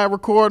the guy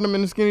recording him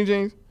in the skinny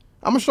jeans?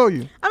 I'm gonna show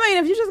you. I mean,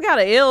 if you just got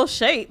an ill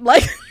shape,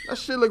 like That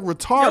shit look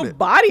retarded. your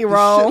body This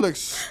wrong, shit looks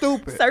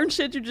stupid. certain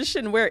shit you just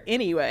shouldn't wear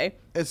anyway.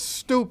 It's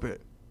stupid.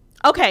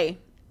 Okay,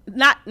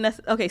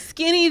 okay.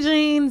 Skinny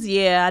jeans,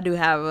 yeah, I do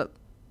have a.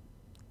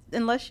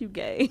 Unless you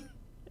gay,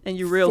 and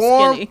you real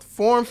skinny.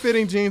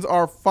 Form-fitting jeans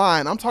are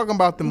fine. I'm talking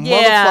about the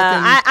Yeah,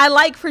 motherfucking. I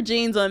like for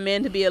jeans on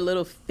men to be a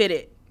little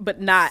fitted, but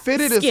not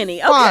Fitted is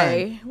skinny. fine.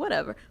 Okay,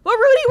 whatever. Well,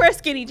 Rudy wears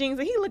skinny jeans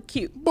and he look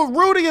cute. But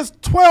Rudy is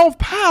 12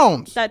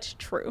 pounds. That's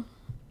true.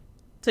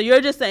 So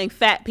you're just saying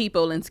fat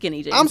people in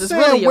skinny jeans. I'm It's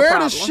saying really your wear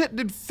problem. the shit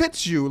that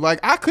fits you.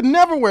 Like I could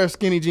never wear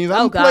skinny jeans. I Oh,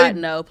 done God, played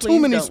no. too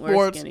Please many don't wear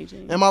sports, skinny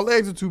jeans. and my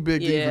legs are too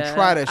big to even Yeah,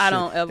 try that shit. I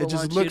don't ever it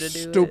just want you looks to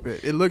do it. stupid.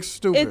 It looks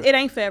stupid. It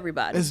ain't for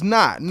everybody. It's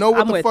not. Know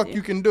what I'm the with fuck you.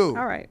 you can do.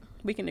 All right,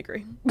 we can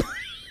agree.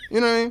 You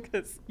know what I mean?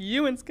 Because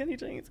you in skinny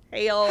jeans,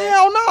 hell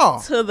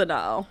no. to the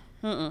no.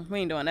 We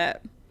ain't doing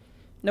that.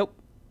 Nope.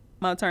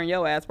 I'm gonna turn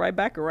your ass right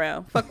back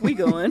around. Fuck, we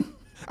going.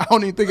 I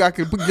don't even think I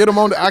could get them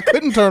on. I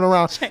couldn't turn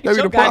around. Change That'd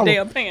be your the problem.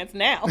 goddamn pants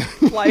now.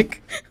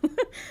 Like,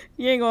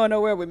 you ain't going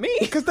nowhere with me.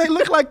 Because they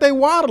look like they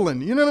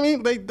waddling. You know what I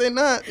mean? They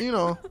not, you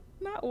know.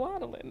 Not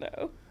waddling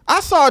though.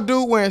 I saw a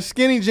dude wearing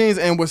skinny jeans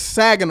and was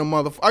sagging a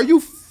motherfucker. Are you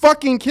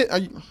fucking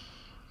kidding?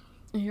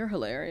 You're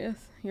hilarious.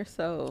 You're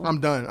so. I'm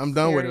done. I'm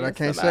done with it. I serious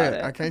can't say about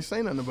it. I can't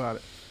say nothing about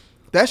it.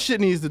 That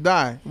shit needs to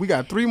die. We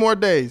got 3 more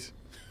days.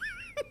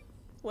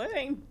 Well,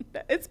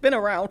 it's been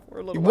around for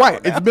a little while.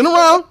 Right. It's been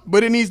around,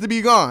 but it needs to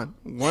be gone.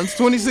 Once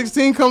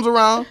 2016 comes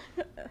around,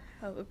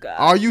 Oh God.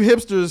 all you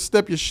hipsters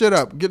step your shit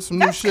up. Get some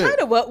new That's shit. kind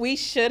of what we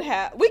should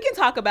have. We can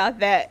talk about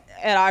that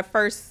at our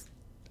first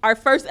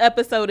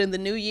episode in the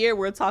new year.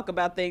 We'll talk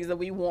about things that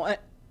we want,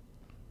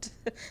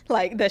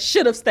 like that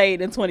should have stayed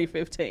in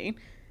 2015.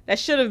 That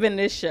should have been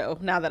this show.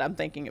 Now that I'm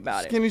thinking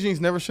about it. Skinny jeans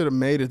never should have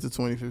made it to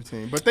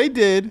 2015, but they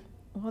did.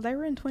 Well, they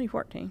were in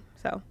 2014.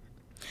 So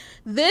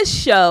this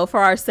show, for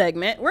our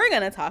segment, we're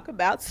going to talk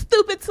about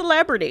stupid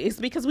celebrities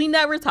because we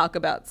never talk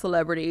about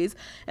celebrities.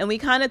 And we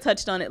kind of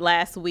touched on it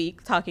last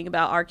week, talking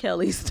about R.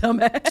 Kelly's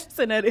dumbass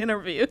in that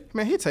interview.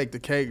 Man, he take the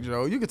cake,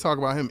 Joe. You could talk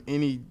about him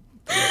any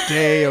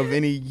day of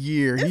any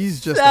year.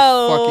 He's just a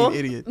So, fucking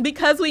idiot.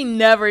 Because we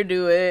never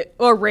do it,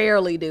 or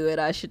rarely do it,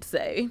 I should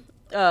say.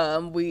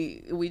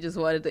 We just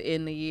wanted to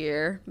end the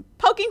year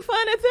poking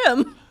fun at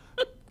them.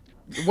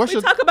 What's We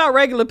your, talk about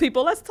regular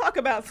people. Let's talk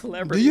about do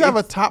celebrities. you have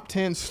a top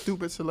 10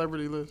 stupid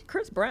celebrity list?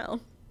 Chris Brown?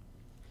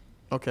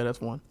 Okay, that's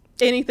one.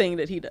 Anything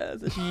that he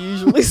does is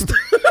usually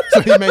stupid.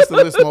 So he makes the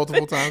list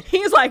multiple times.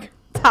 He's like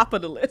top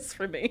of the list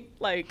for me.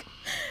 Like,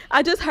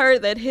 I just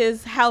heard that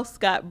his house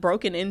got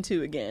broken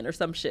into again or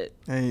some shit.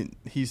 And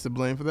he's to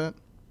blame for that?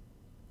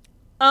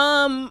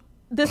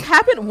 This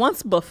happened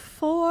once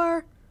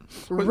before.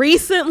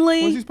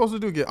 Recently, What's he supposed to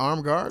do? Get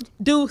armed guards?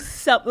 do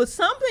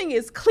something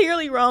is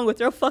clearly wrong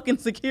with your fucking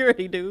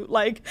security, dude.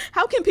 Like,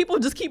 how can people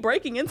just keep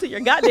breaking into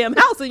your goddamn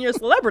house and you're a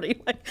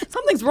celebrity? Like,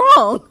 something's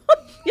wrong.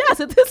 Yes,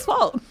 it's his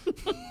fault.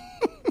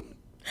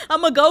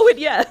 I'm gonna go with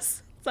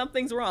yes.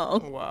 Something's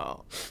wrong.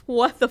 Wow.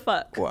 What the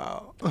fuck?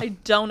 Wow. I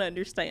don't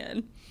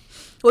understand.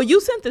 Well,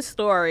 you sent the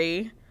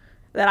story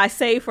that I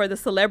saved for the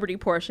celebrity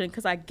portion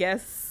because I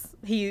guess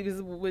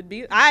would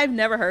be. I've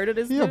never heard of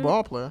this. He dude. a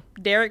ball player.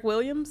 Derek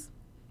Williams.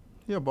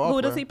 He a ball Who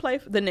player. does he play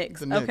for? The Knicks.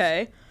 The Knicks.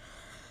 Okay.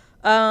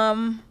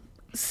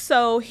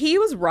 So he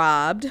was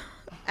robbed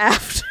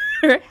after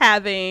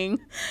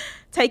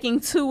taking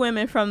 2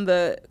 women from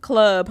the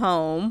club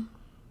home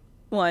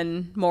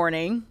one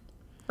morning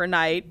or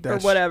night or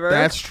whatever.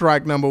 That's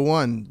strike number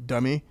 1,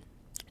 dummy.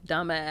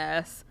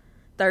 Dumbass.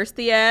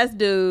 Thirsty ass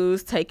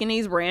dudes taking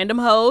these random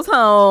hoes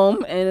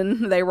home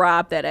and they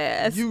robbed that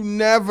ass. You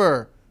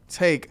never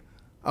take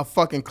a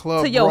fucking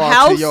club to your broad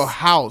house? to your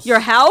house. Your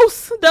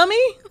house, dummy?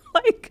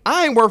 Like,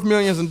 I ain't worth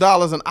millions of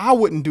dollars, and I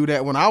wouldn't do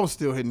that when I was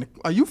still hitting.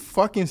 Are you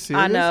fucking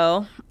serious? I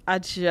know.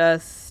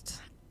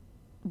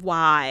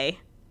 Why?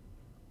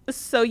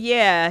 So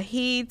yeah,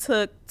 he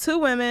took 2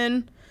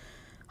 women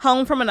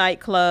home from a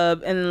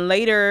nightclub, and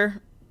later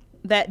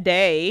that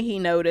day, he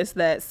noticed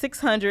that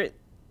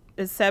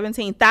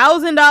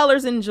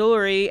 $617,000 in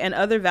jewelry and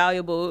other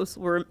valuables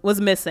was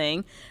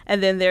missing.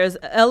 And then there's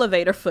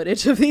elevator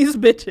footage of these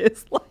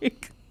bitches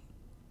like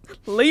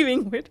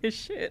leaving with his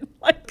shit,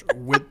 like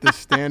with the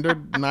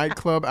standard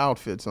nightclub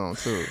outfits on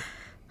too.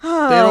 They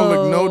don't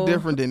look no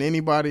different than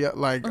anybody.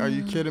 Like, are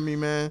you kidding me,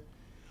 man?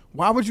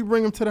 Why would you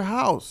bring them to the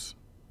house?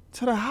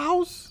 To the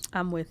house?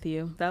 I'm with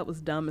you. That was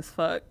dumb as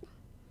fuck.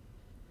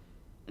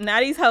 Now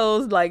these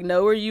hoes like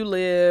know where you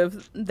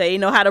live. They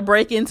know how to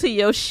break into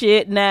your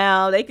shit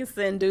now. They can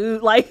send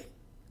dudes like,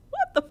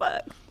 what the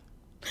fuck?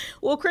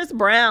 Well, Chris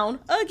Brown,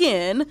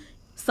 again,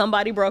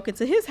 somebody broke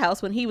into his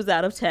house when he was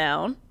out of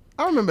town.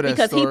 I remember that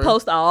because story. he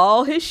posts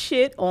all his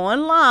shit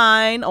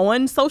online,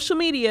 on social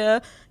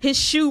media, his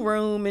shoe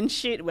room and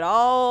shit with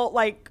all,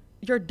 like,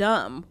 you're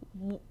dumb.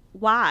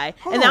 Why?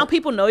 Hold and now on.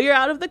 people know you're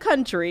out of the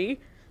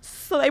country,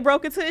 so they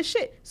broke into his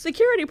shit.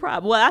 Security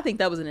problem. Well, I think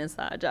that was an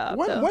inside job.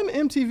 When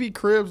MTV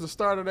Cribs the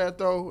start of that,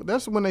 though,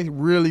 that's when they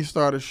really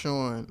started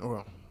showing,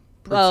 well,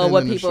 what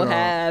pretending to people show.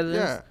 have.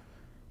 Yeah.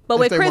 But If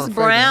with they Chris weren't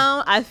faking.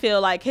 Brown, I feel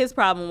like his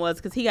problem was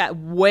because he got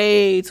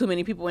way too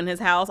many people in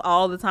his house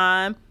all the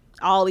time.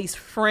 All these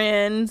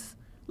friends.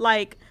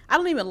 Like, I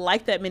don't even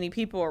like that many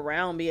people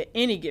around me at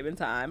any given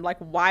time. Like,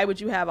 why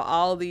would you have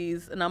all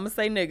these, and I'm going to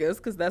say niggas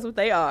because that's what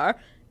they are,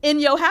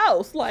 in your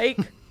house? Like,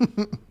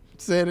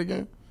 Say it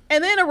again.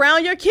 and then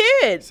around your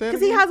kids. Say it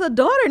Because he again. has a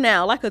daughter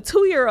now, like a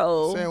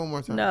 2-year-old. Say it one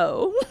more time.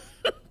 No.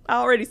 I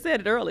already said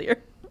it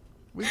earlier.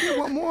 We get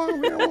one more.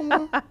 We got one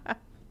more.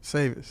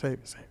 Save it.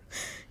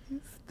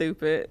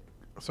 Stupid.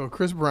 So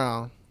Chris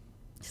Brown.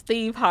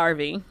 Steve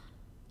Harvey.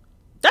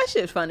 That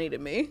shit's funny to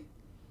me.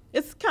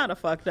 It's kind of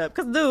fucked up.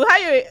 Because, dude, how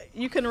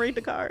you couldn't read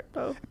the card,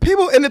 though?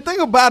 People, and the thing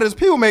about it is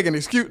people make an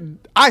excuse.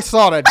 I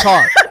saw that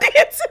card.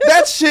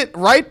 That shit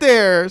right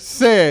there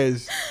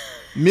says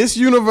Miss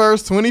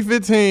Universe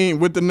 2015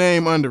 with the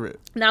name under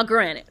it. Now,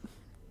 granted,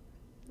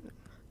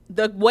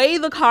 the way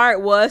the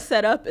card was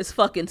set up is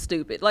fucking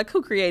stupid. Like,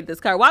 who created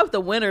this card? Why would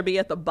the winner be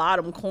at the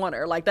bottom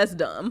corner? Like, that's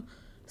dumb.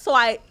 So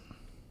I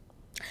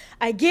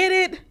get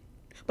it,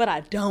 but I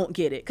don't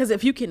get it. Because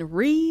if you can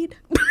read...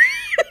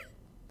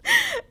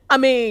 I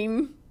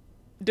mean,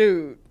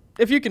 dude,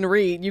 if you can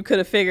read, you could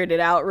have figured it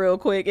out real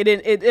quick.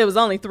 It was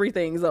only 3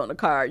 things on the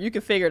card. You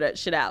could figure that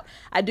shit out.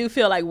 I do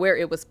feel like where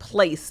it was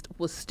placed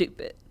was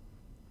stupid.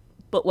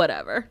 But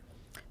whatever.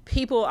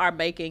 People are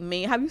making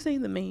memes. Have you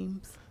seen the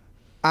memes?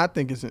 I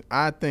think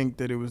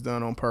that it was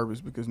done on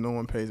purpose because no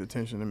one pays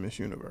attention to Miss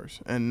Universe,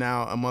 and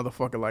now a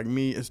motherfucker like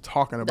me is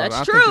talking about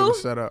That's it. I think true. it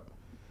was set up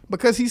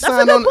because he That's a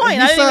signed good on. point. I He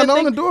didn't signed even on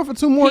to think- do it for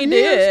 2 more He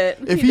years.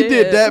 did. If He he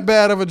did did. that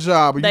bad of a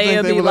job, you They'd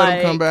think they be would let him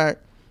like- come back?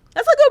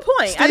 That's a good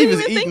point. I Steve didn't is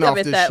even eating think off of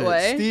it this that shit.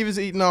 way. Steve is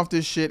eating off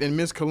this shit, and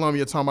Miss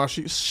Columbia talking about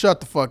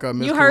shut the fuck up,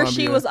 Miss You Columbia. heard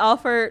she was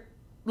offered,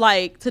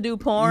 like, to do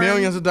porn?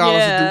 millions of dollars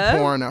Yeah. to do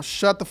porn. Now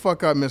shut the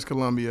fuck up, Miss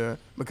Columbia,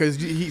 because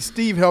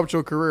Steve helped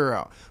your career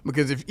out.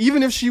 Because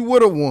even if she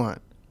would have won,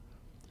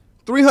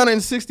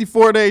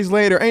 364 days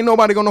later, ain't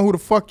nobody gonna know who the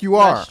fuck you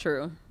are. That's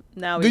true.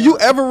 Now we Do know. you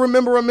ever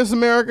remember a Miss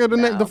America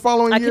No. the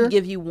following I year? could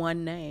give you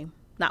one name.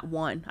 Not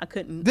one. I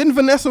couldn't. Didn't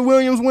Vanessa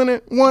Williams win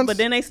it once? But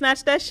then they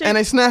snatched that shit. and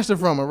they snatched it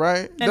from her,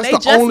 right? And That's they the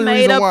just only made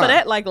reason up why. for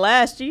that like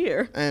last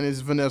year. And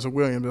it's Vanessa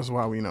Williams. That's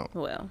why we know.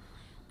 Well,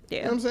 You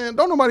yeah. know what I'm saying?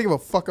 Don't nobody give a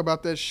fuck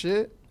about that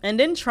shit. And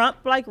didn't Trump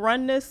like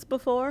run this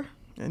before?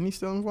 And he's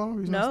still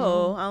involved? He's not still No,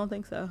 involved? I don't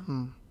think so.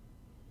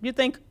 You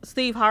think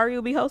Steve Harvey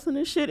will be hosting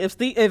this shit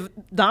if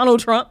Donald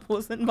Trump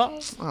was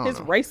involved? I don't His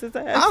know. racist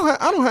ass.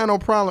 I don't have no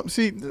problem.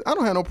 See, I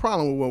don't have no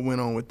problem with what went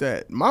on with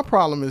that. My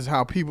problem is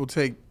how people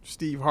take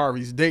Steve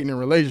Harvey's dating and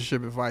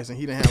relationship advice, and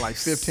he done had like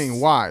 15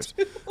 wives.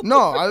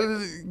 No,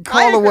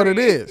 call it what it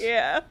agree. is.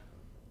 Yeah.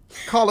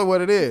 Call it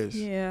what it is.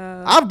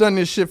 Yeah. I've done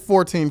this shit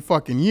 14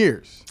 fucking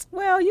years,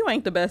 Well, you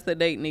ain't the best at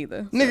dating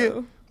either. nigga.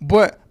 so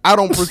But I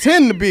don't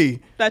pretend to be.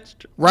 That's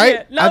true. Right?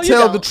 Yeah. No, I you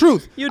tell the don't.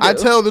 truth. You I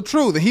do. tell the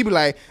truth. And he be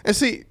like, and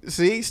see,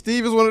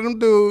 Steve is one of them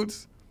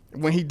dudes.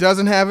 When he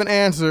doesn't have an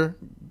answer,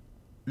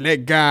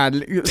 let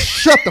God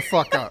shut the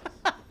fuck up.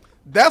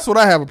 That's what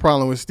I have a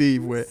problem with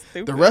Steve with.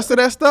 Stupid. The rest of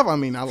that stuff, I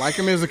mean, I like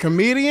him as a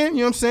comedian, you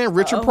know what I'm saying?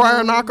 Richard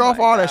Pryor knockoff,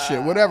 all that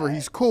shit, whatever.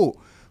 He's cool.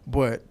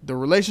 But the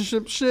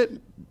relationship shit,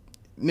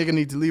 nigga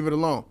need to leave it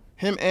alone.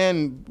 Him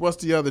and what's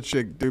the other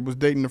chick that was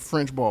dating the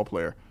French ball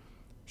player?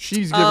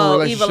 She's giving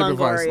relationship Eva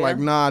advice. Longoria. Like,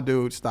 nah,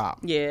 dude, stop.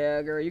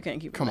 Yeah, girl, you can't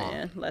keep Come a on.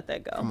 man. Let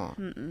that go. Come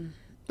on.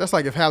 That's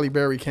like if Halle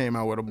Berry came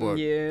out with a book.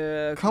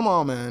 Yeah. Come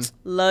on, man.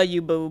 Love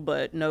you, boo,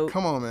 but no.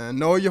 Come on, man.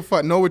 Know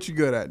what you're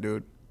good at,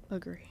 dude.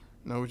 Agree.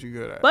 Know what you're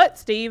good at. But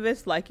Steve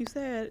is, like you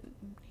said,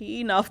 he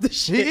eating off the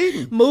shit.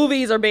 eating.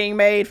 Movies are being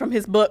made from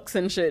his books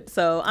and shit.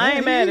 So I Yeah, ain't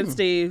he mad eating. at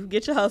Steve.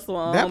 Get your hustle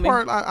on, That homie.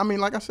 part, I mean,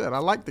 like I said, I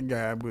like the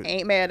guy, but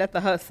Ain't mad at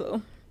the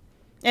hustle.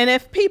 And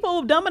if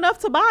people dumb enough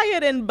to buy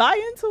it and buy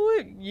into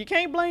it, you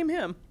can't blame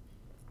him.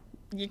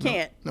 You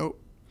can't. nope.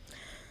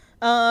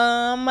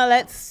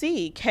 Let's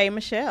see. K.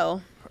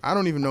 Michelle. I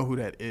don't even know who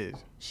that is.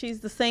 She's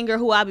the singer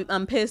who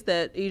I'm pissed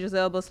that Idris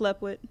Elba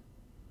slept with.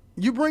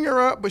 You bring her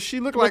up, but she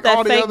looked With like that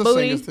all the fake other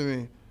booty? singers to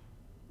me.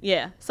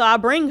 Yeah. So I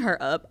bring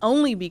her up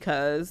only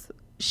because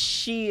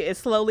she is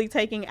slowly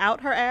taking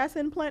out her ass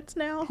implants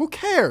now. Who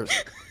cares?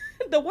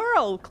 The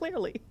world,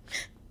 clearly.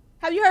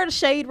 Have you heard of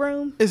Shade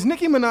Room? Is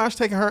Nicki Minaj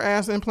taking her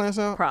ass implants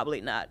out?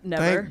 Probably not.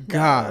 Never. Thank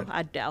God. No,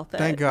 I doubt that.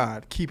 Thank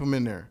God. Keep them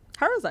in there.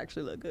 Hers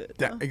actually look good.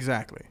 though.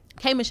 Exactly.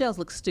 K. Michelle's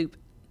look stupid.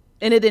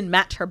 And it didn't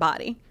match her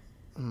body.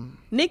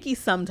 Nicki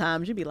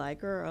sometimes you'd be like,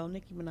 girl,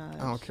 Nicki Minaj.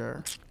 I don't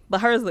care.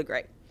 But hers look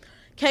great.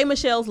 K.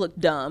 Michelle's look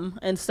dumb.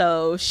 And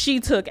so she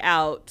took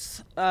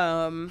out,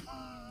 or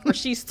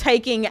she's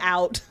taking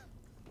out.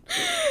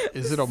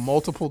 Is it a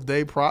multiple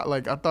day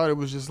Like, I thought it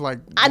was just like.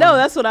 I know,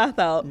 that's what I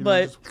thought. you know,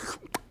 But just-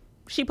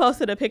 she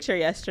posted a picture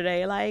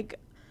yesterday like,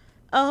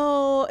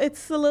 oh,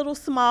 it's a little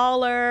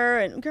smaller.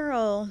 And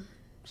girl,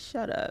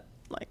 shut up.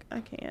 Like,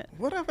 I can't.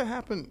 Whatever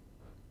happened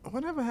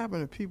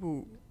to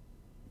people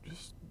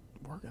just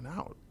working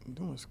out,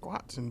 doing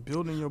squats and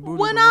building your booty?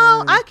 Well, the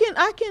no, way-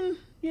 I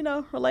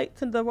can, relate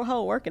to the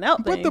whole working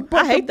out thing. But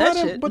I hate that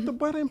butt shit. But the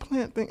butt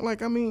implant thing,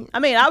 like, I mean,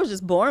 I was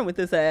just born with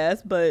this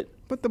ass, but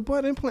the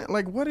butt implant,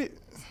 like,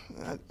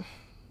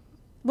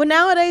 well,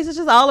 nowadays it's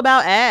just all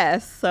about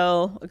ass.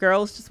 So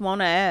girls just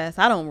want an ass.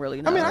 I don't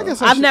really know. I mean, I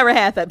guess I've never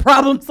had that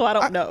problem, so I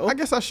don't know. I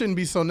guess I shouldn't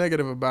be so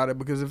negative about it,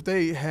 because if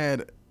they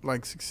had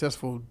like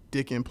successful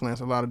dick implants,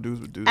 a lot of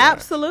dudes would do that.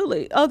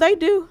 Absolutely. Oh, they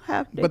do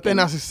have. But they're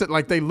not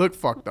like, they look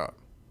fucked up.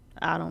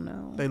 I don't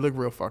know. They look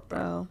real fucked up.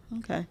 Oh,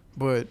 okay.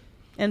 But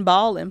And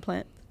ball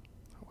implants.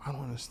 I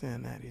don't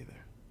understand that either.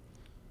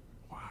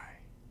 Why?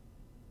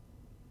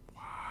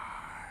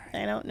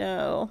 I don't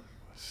know.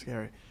 It's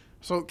scary.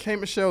 So K.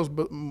 Michelle's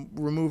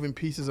removing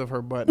pieces of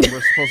her butt, and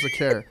we're supposed to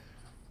care.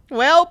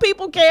 Well,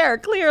 people care,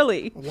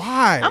 clearly.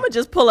 Why? I'm going to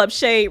just pull up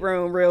Shade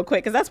Room real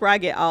quick because that's where I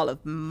get all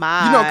of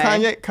my... You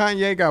know,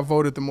 Kanye got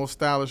voted the most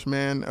stylish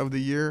man of the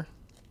year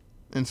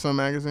in some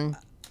magazine.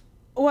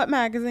 What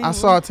magazine? I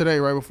saw it today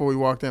right before we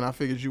walked in. I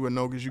figured you would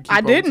know because you keep I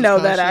up with didn't this know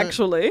kind of that, shit.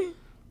 actually.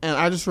 And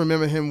I just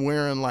remember him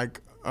wearing like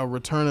a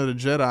Return of the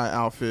Jedi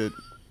outfit.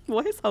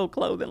 Well, his whole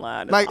clothing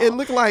line is Like, it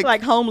looked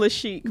like homeless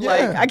chic. Yeah.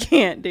 Like, I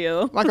can't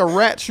deal. like a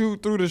rat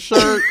chewed through the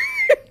shirt.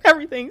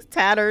 Everything's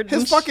tattered.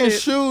 His and fucking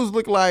shit. shoes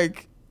look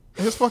like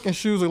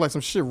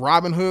some shit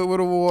Robin Hood would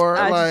have wore.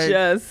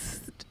 I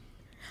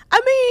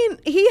mean,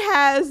 he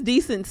has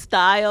decent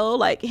style,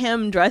 like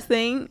him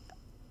dressing.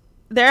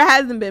 There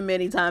hasn't been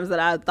many times that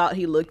I thought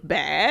he looked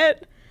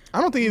bad. I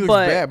don't think he looks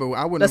But bad, but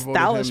I wouldn't have voted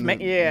stylish him man,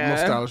 the yeah.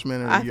 most stylish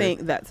man of the I year. think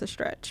that's a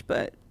stretch,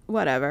 but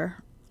whatever.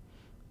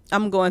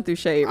 I'm going through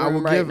Shade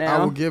Room I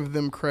now. will give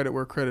them credit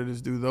where credit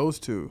is due. Those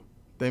two,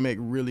 they make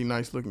really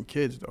nice looking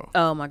kids, though.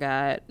 Oh my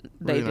God,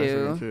 they Really nice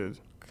looking do.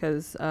 kids.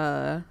 Because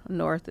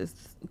North is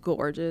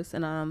gorgeous,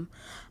 and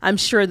I'm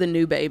sure the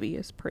new baby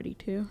is pretty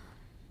too,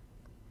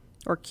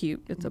 or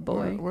cute. It's a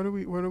boy. What are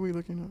we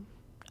looking at?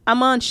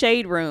 I'm on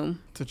Shade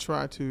Room. To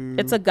try to.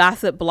 It's a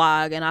gossip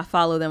blog, and I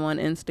follow them on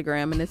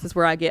Instagram, and this is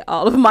where I get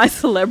all of my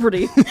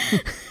celebrity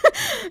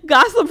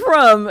gossip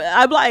from.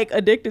 I'm like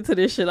addicted to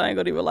this shit. I ain't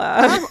gonna even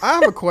lie. I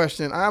have a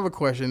question.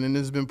 And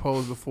this has been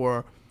posed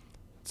before.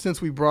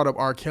 Since we brought up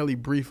R. Kelly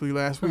briefly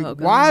last week, Oh,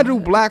 God. why do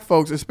black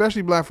folks,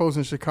 especially black folks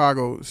in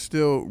Chicago,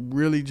 still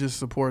really just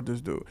support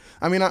this dude?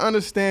 I mean, I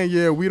understand,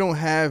 we don't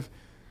have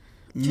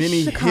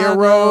many Chicago.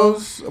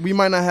 heroes. We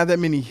might not have that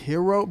many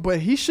heroes, but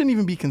he shouldn't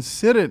even be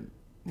considered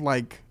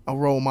like a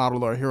role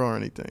model or a hero or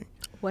anything.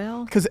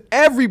 Well, Because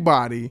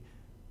everybody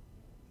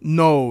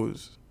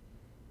knows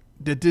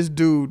that this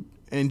dude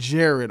and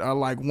Jared are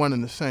like one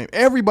and the same.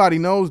 Everybody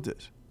knows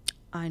this.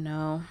 I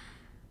know.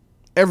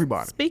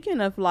 Everybody.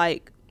 Speaking of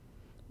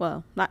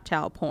not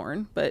child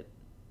porn, but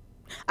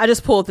I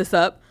just pulled this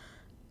up.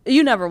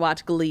 You never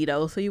watched Glee,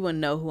 though, so you wouldn't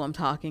know who I'm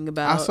talking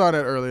about. I saw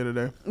that earlier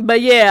today. But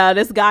yeah,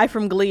 this guy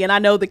from Glee, and I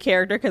know the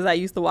character because I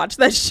used to watch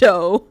that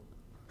show.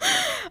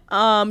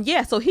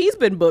 So he's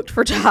been booked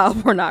for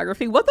child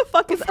pornography. What the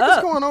fuck is up?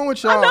 What's going on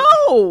with y'all? I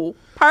know.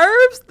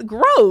 Pervs,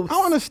 gross. I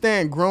don't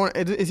understand.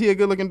 Is he a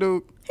good looking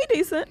dude? He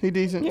decent. He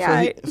decent?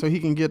 Yeah. So he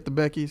can get the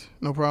Beckys,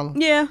 no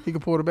problem? Yeah. He can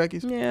pull the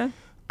Beckys? Yeah.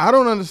 I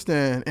don't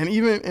understand. And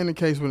even in the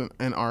case with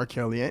an R.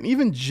 Kelly, and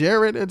even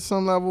Jared at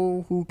some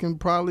level, who can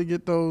probably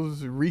get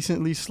those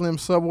recently slim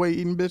Subway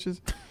eating bitches.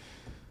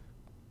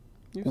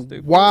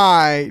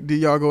 Why do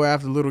y'all go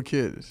after little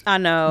kids? I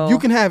know. You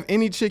can have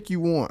any chick you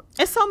want.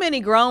 There's so many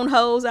grown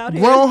hoes out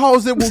here. Grown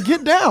hoes that will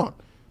get down.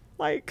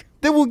 Like,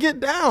 they will get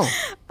down.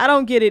 I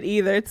don't get it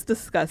either. It's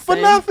disgusting.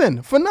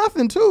 For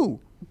nothing too.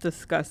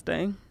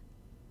 Disgusting.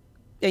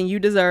 And you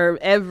deserve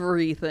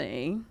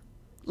everything.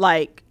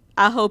 Like,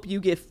 I hope you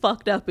get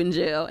fucked up in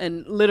jail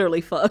and literally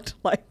fucked.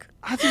 Like,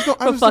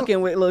 for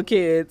fucking with little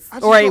kids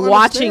or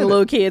watching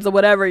little kids or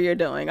whatever you're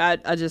doing.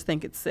 I just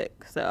think it's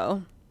sick.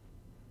 So,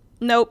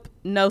 nope,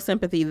 no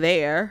sympathy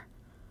there.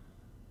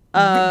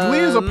 Glee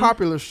is a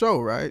popular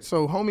show, right?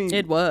 So, homie,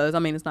 it was. I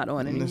mean, it's not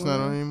on anymore. It's not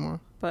on anymore.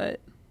 But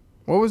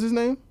what was his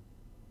name?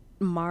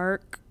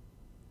 Mark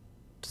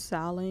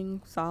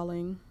Salling,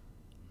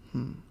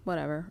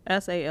 whatever.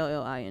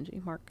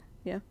 Salling. Mark.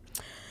 Yeah.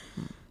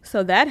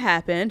 So that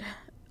happened.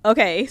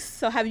 Okay,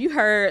 so have you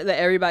heard that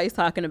everybody's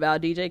talking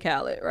about DJ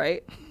Khaled,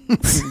 right?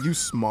 You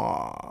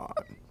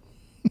smart.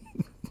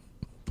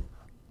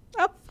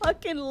 I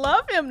fucking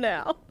love him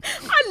now.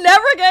 I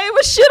never gave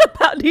a shit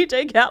about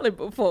DJ Khaled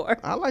before.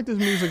 I liked his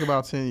music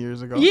about 10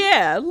 years ago.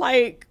 Yeah,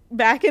 like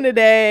back in the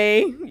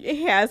day,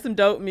 he had some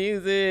dope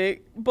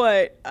music,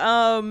 but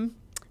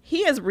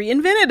he has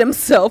reinvented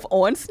himself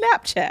on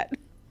Snapchat.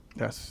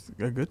 That's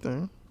a good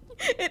thing.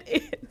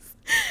 It is.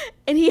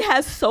 And he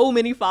has so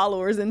many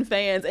followers and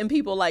fans and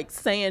people like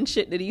saying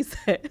shit that he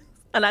says.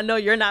 And I know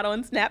you're not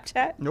on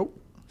Snapchat. Nope.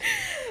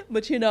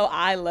 But you know,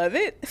 I love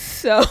it.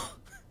 So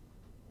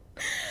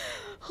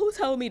who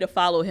told me to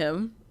follow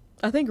him?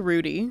 I think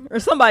Rudy or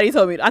somebody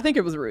told me. I think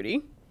it was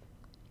Rudy.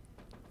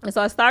 And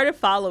so I started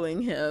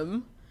following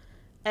him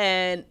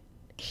and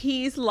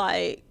he's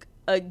like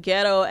a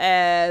ghetto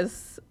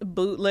ass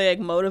bootleg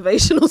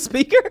motivational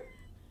speaker.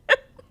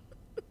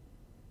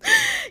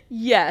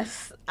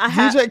 Yes,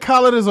 DJ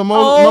Khaled is a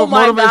oh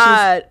my motivational.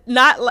 God,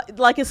 not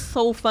like it's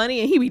so funny,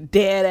 and he be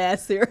dead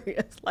ass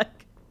serious.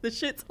 Like the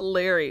shit's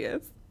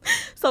hilarious.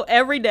 So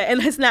every day,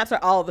 and his snaps are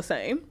all the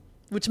same,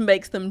 which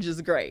makes them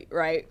just great,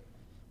 right?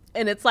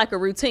 And it's like a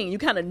routine. You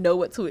kind of know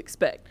what to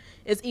expect.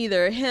 It's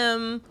either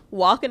him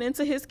walking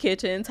into his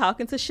kitchen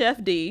talking to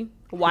Chef D.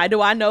 Why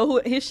do I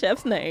know his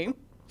chef's name?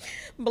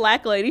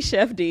 Black lady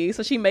Chef D.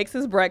 So she makes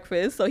his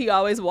breakfast. So he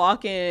always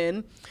walk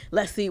in,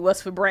 let's see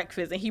what's for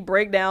breakfast. And he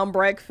break down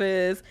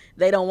breakfast.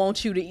 They don't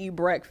want you to eat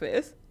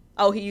breakfast.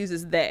 Oh, he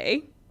uses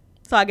they.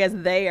 So I guess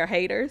they are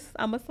haters,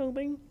 I'm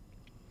assuming.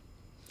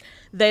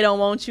 They don't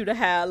want you to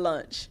have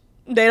lunch.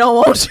 They don't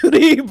want you to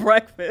eat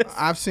breakfast.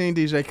 I've seen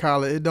DJ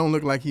Khaled. It don't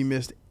look like he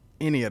missed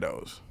any of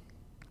those.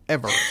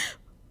 Ever.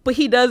 But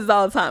he does it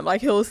all the time.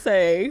 Like he'll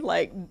say,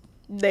 like,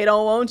 they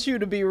don't want you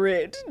to be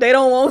rich. They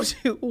don't want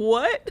you.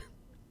 What?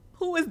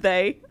 Who is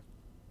they?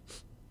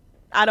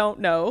 I don't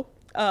know.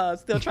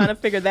 Still trying to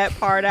figure that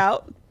part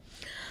out.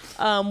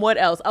 What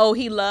else? Oh,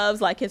 he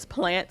loves like his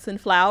plants and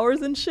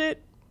flowers and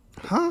shit.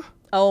 Huh?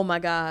 Oh my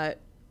God.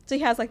 So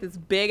he has like this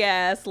big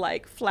ass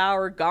like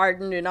flower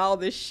garden and all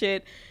this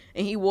shit.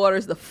 And he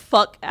waters the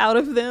fuck out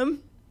of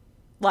them.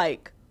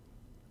 Like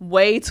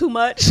way too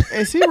much.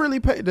 Is he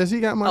really pay? Does he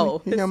got money?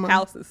 Oh, his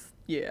house is,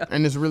 yeah.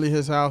 And it's really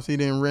his house? He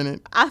didn't rent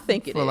it? I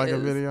think it is. For like a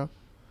video?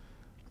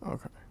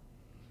 Okay.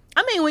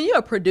 I mean, when you're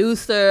a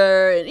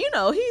producer, and you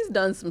know, he's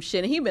done some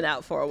shit and he's been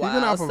out for a while. He's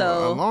been out for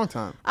a long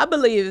time. I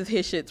believe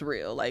his shit's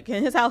real. Like,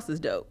 and his house is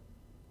dope.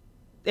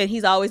 And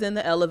he's always in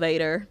the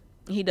elevator.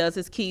 He does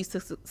his keys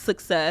to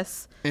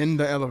success. In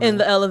the elevator. In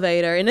the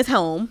elevator. In his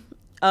home.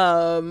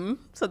 So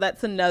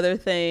that's another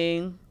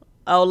thing.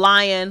 Oh,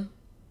 lion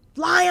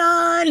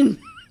order.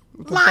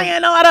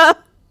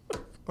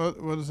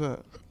 What is that?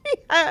 He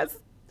has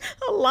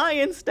a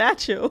lion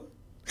statue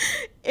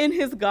in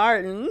his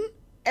garden.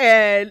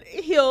 And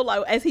he'll,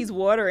 like, as he's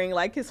watering,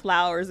 like, his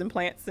flowers and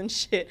plants and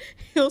shit,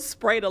 he'll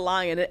spray the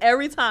lion. And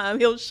every time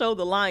he'll show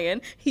the lion,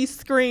 he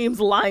screams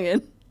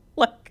lion.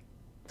 Like,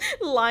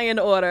 lion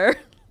order.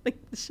 Like,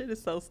 the shit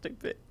is so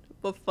stupid,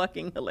 but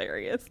fucking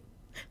hilarious.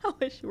 I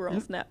wish you were on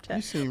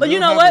Snapchat. But you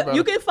know what?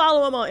 You can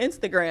follow him on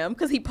Instagram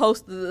because he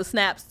posted the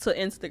snaps to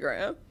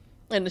Instagram.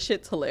 And the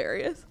shit's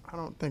hilarious. I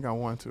don't think I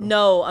want to.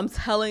 No, I'm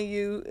telling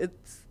you,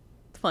 it's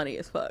funny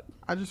as fuck.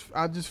 I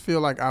just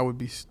feel like I would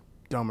be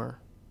dumber.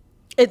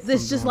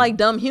 It's just like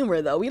dumb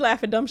humor, though. We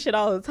laugh at dumb shit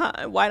all the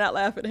time. Why not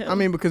laugh at him? I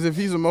mean, because if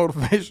he's a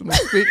motivational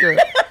speaker,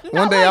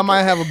 one day I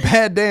might have a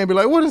bad day and be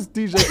like, what is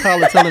DJ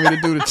Khaled telling me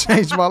to do to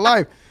change my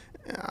life?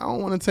 I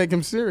don't want to take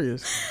him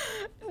serious.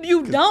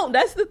 You don't.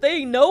 That's the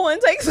thing. No one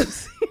takes him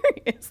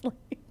seriously.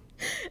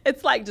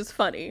 It's like just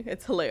funny.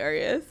 It's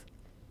hilarious.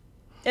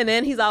 And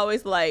then he's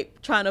always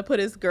like trying to put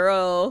his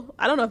girl,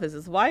 I don't know if it's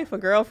his wife or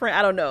girlfriend,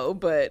 I don't know,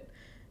 but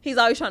he's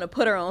always trying to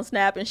put her on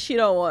Snap and she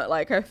don't want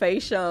like her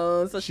face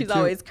shown. So she's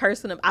always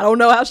cursing him. I don't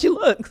know how she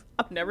looks.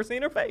 I've never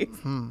seen her face.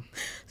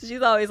 So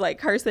she's always like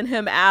cursing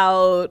him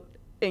out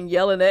and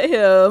yelling at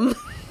him.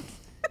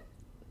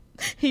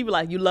 He be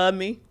like, you love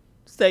me?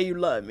 Say you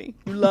love me.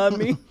 You love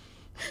me?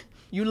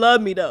 You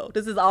love me though.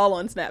 This is all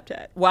on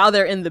Snapchat while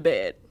they're in the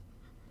bed.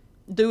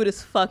 Dude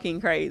is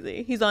fucking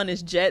crazy. He's on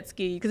his jet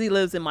ski because he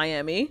lives in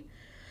Miami.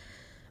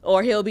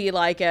 Or he'll be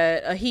like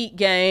at a Heat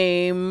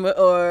game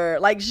or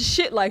like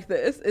shit like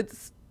this.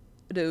 It's,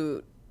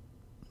 dude,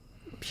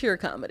 pure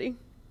comedy.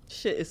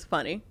 Shit is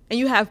funny. And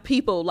you have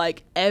people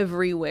like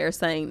everywhere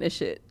saying this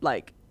shit.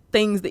 Like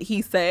things that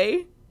he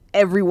say,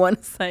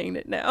 everyone's saying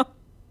it now.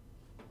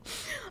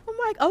 I'm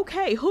like,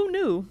 okay, who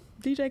knew?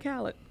 DJ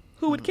Khaled.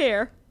 Who would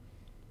care?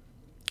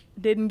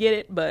 Didn't get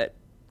it, but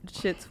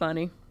shit's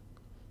funny.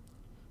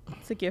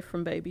 It's a gift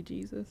from baby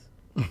Jesus.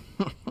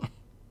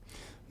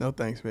 No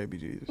thanks, baby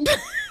Jesus.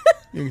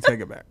 You can take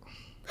it back.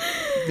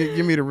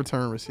 Give me the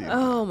return receipt.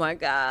 Oh my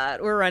God.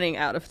 We're running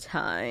out of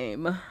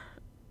time. I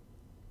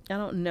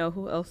don't know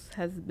who else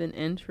has been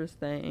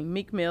interesting.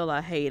 Meek Mill,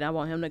 I hate. I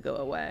want him to go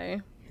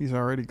away. He's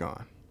already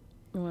gone.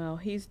 Well,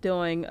 he's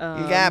doing... you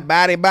got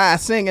body by a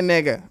singing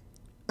nigga.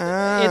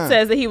 It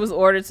says that he was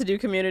ordered to do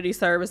community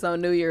service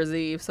on New Year's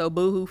Eve, so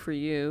boo-hoo for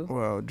you.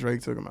 Well,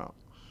 Drake took him out.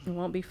 You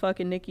won't be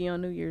fucking Nicki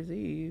on New Year's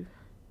Eve.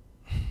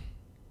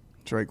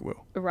 Drake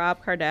will.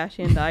 Rob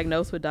Kardashian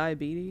diagnosed with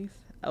diabetes.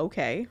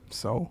 Okay.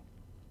 So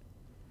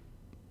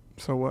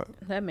what?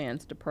 That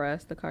man's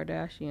depressed. The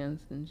Kardashians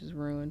and just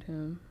ruined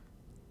him.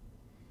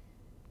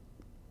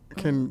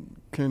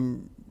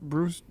 Can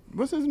Bruce?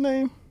 What's his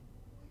name?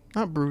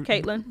 Not Bruce.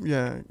 Caitlyn.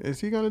 Yeah. Is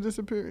he gonna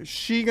disappear? Is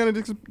she gonna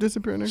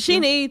disappear next She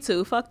year? need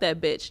to. Fuck that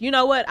bitch. You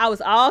know what? I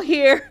was all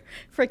here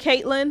for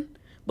Caitlyn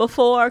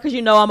before because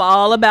you know I'm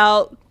all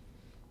about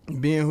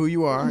being who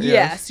you are.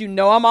 Yes, you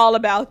know I'm all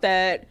about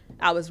that.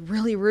 I was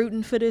really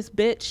rooting for this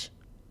bitch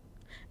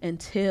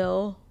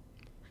until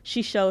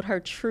she showed her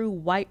true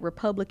white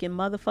Republican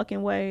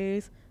motherfucking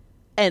ways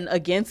and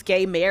against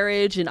gay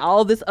marriage and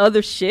all this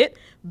other shit.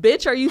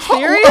 Bitch, are you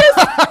serious?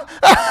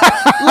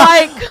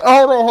 Like,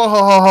 I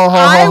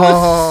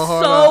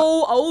was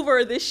so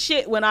over this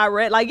shit when I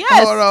read, like,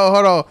 yes.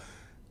 Hold on.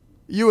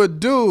 You a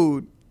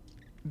dude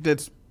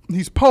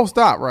he's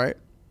post-op, right?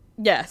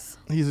 Yes.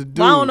 He's a dude.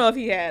 Well, I don't know if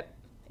he had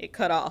it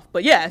cut off,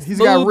 but yes. He's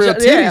got real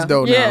titties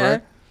though now, yeah.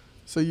 right?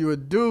 So you a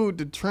dude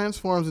that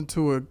transforms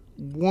into a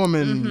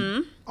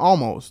woman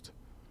almost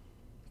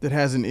that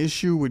has an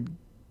issue with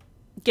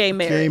gay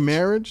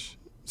marriage.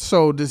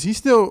 So does he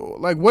still,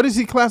 like, what does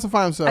he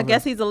classify himself I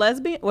guess as? he's a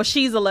lesbian. Well,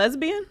 she's a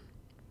lesbian.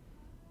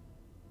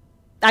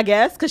 I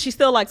guess because she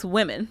still likes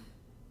women.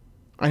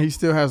 And he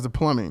still has the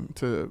plumbing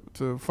to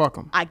fuck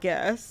them. I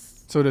guess.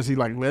 So does he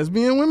like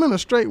lesbian women or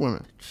straight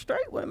women?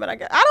 Straight women, I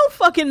guess. I don't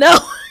fucking know.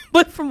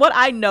 But from what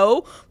I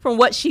know, from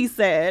what she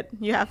said,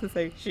 you have to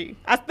say she.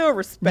 I still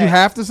respect. You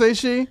have to say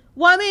she?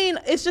 Well, I mean,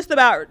 it's just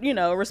about,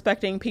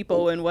 respecting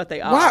people and what they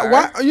are.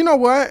 Why? You know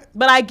what?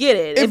 But I get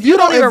it. If you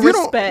don't even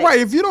respect. Right,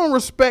 if you don't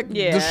respect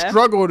the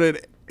struggle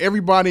that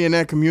everybody in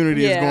that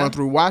community is going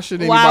through, why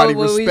should anybody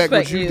respect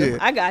what you did?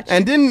 I got you.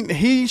 And didn't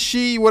he,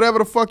 she, whatever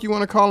the fuck you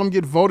want to call them,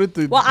 get voted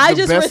the I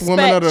just best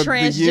woman of the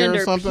year or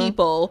transgender something?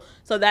 people,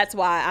 so that's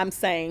why I'm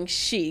saying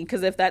she,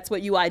 because if that's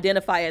what you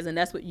identify as and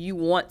that's what you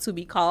want to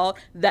be called,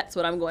 that's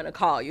what I'm going to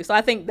call you. So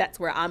I think that's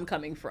where I'm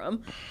coming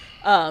from.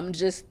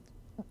 Just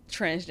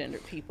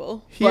transgender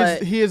people. He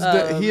is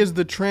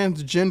the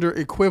transgender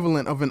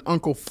equivalent of an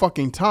Uncle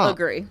fucking Tom.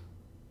 Agree.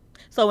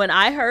 So when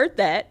I heard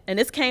that, and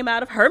this came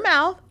out of her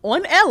mouth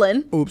on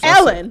Ellen. Oops,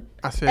 Ellen.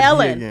 I said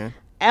Ellen. Again.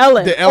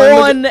 Ellen. Did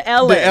Ellen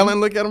Ellen. Did Ellen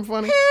look at him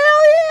funny?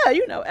 Hell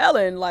yeah.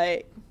 Ellen,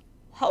 like,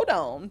 hold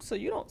on. So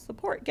you don't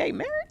support gay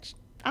marriage?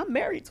 I'm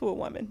married to a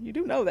woman. You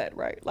do know that,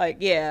 right? Like,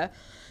 yeah.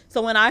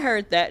 So when I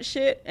heard that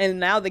shit, and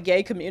now the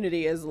gay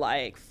community is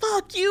like,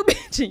 fuck you,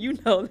 bitch. And you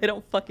know they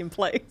don't fucking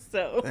play,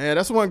 so. Yeah,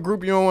 that's one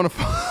group you don't want to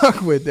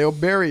fuck with. They'll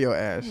bury your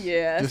ass.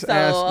 Yeah, just so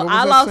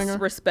I lost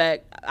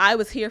respect. I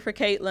was here for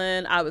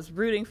Caitlyn. I was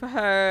rooting for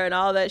her and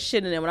all that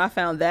shit. And then when I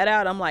found that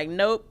out, I'm like,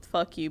 nope,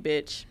 fuck you,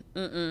 bitch.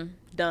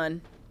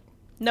 Done.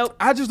 Nope.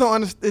 I just don't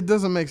understand. It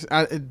doesn't make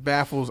sense. It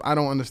baffles. I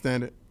don't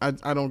understand it. I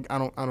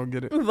don't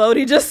get it.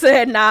 Vody just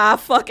said, nah,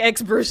 fuck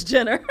ex Bruce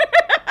Jenner.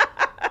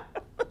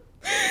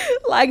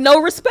 Like,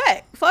 no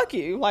respect. Fuck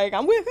you. Like,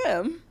 I'm with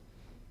him.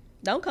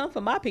 Don't come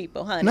for my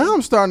people, honey. Now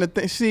I'm starting to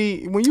think.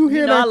 See, when you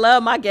hear that, I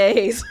love my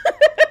gays.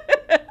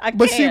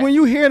 See, when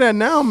you hear that,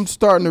 now I'm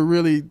starting to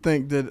really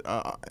think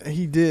that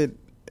he did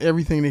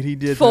everything that he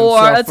did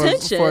for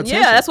attention.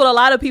 Yeah, that's what a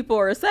lot of people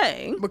are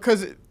saying.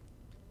 Because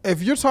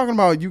if you're talking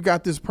about you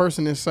got this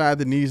person inside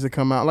that needs to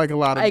come out, like a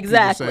lot of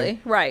people say,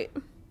 right.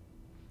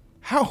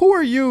 Who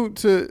are you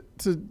to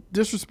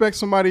disrespect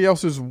somebody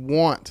else's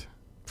want?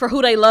 For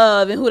who they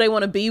love and who they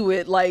want to be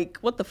with, like,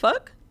 what the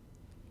fuck?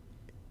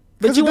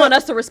 But you want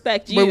us to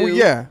respect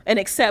you and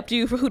accept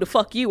you for who the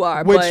fuck you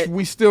are. Which but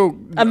we still...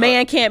 A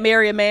man can't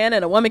marry a man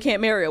and a woman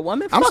can't marry a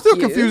woman? I'm still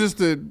confused as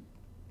to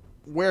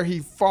where he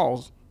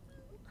falls.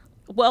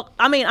 Well,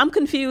 I mean, I'm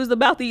confused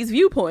about these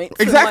viewpoints.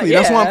 Exactly.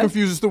 That's why I'm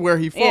confused as to where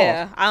he falls.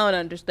 Yeah, I don't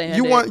understand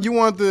you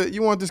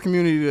want this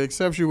community to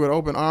accept you with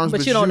open arms,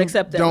 but you don't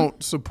accept them.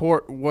 Don't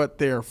support what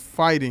they're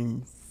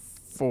fighting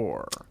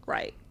for.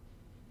 Right.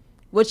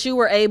 What you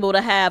were able to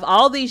have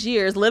all these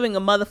years living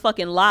a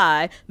motherfucking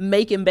lie,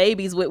 making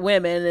babies with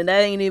women, and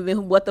that ain't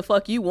even what the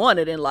fuck you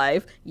wanted in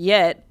life,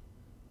 yet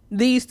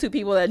these two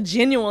people that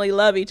genuinely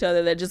love each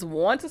other, that just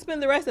want to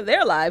spend the rest of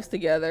their lives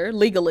together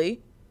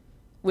legally,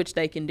 which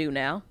they can do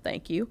now.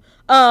 Thank you.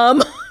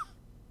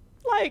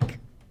 Like,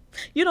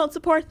 you don't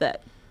support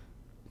that.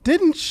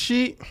 Didn't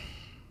she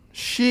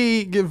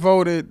get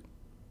voted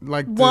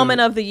like Woman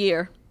of the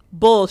Year?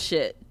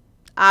 Bullshit.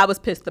 I was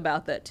pissed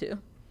about that too,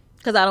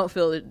 because I don't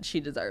feel that she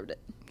deserved it.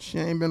 She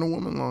ain't been a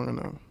woman long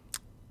enough.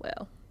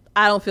 Well,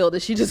 I don't feel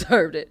that she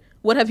deserved it.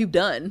 What have you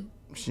done?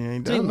 She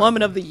ain't To be done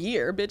Woman of the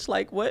Year, bitch.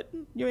 Like, what?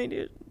 You ain't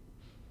did.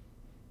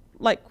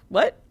 Like,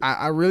 what?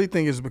 I really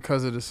think it's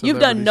because of the celebrity You've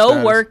done no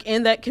status. work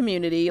in that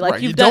community. Like,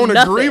 Right, you've you done don't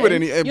nothing. agree with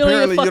any.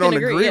 Apparently, you don't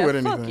agree Yeah,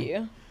 with fuck anything.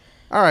 you.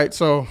 All right,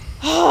 so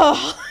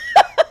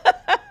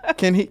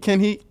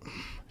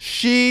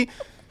she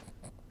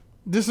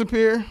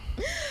disappear?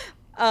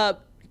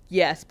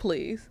 Yes,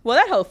 please. Well,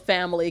 that whole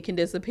family can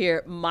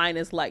disappear,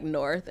 minus like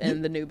North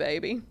and the new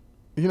baby.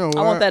 You know what?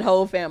 I want that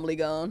whole family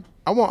gone.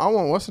 I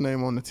want what's her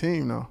name on the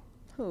team though?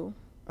 Who?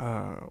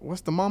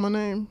 What's the mama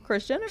name?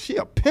 Kris Jenner? She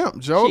a pimp,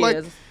 Joe. She like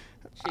is.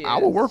 She I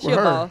is. would work She with a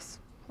her. boss.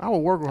 I would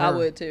work with her. I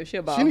would too. She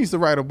a boss. She needs to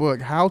write a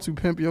book, How to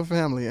Pimp Your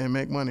Family and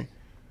Make Money.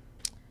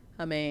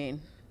 I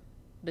mean,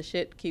 the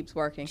shit keeps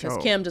working. Because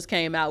Joe. Kim just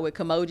came out with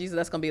Kimojis.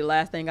 That's going to be the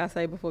last thing I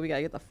say before we got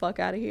to get the fuck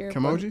out of here.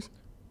 Kimojis?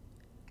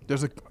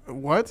 There's a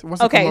what?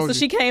 What's a Okay, Kimoji? so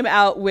she came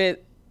out with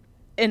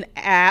an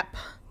app,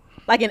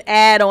 like an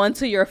add-on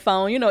to your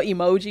phone. You know,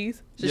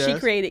 emojis. So she Yes.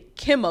 created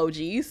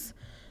Kimojis.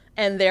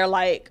 And they're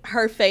like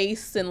her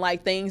face and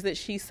like things that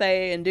she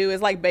say and do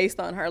is like based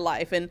on her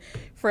life. And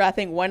for I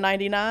think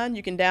 $1.99,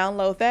 you can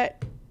download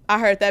that. I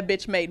heard that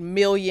bitch made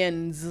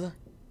millions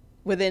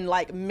within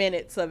like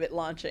minutes of it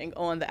launching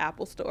on the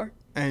Apple Store.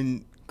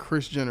 And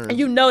Kris Jenner. And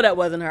you know that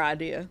wasn't her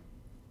idea.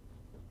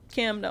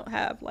 Kim don't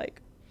have like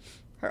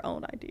her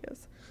own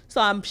ideas. So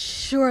I'm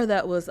sure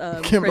that was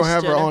Kim Kris don't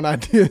have Jenner. her own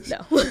ideas.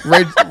 No.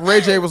 Ray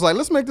J was like,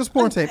 let's make this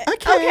porn tape.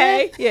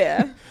 Okay,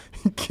 yeah.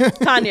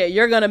 Kanye,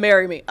 you're gonna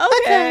marry me.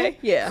 Okay,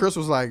 yeah. Kris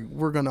was like,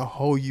 we're gonna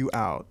hoe you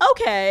out.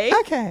 Okay.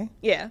 Okay.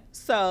 Yeah.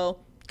 So,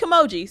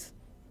 Kimojis.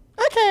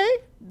 Okay.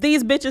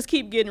 These bitches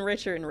keep getting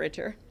richer and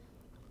richer.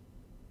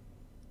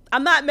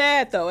 I'm not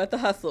mad though at the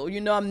hustle.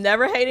 You know, I'm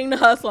never hating the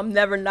hustle. I'm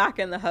never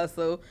knocking the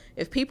hustle.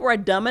 If people are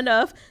dumb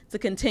enough to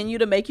continue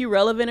to make you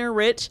relevant and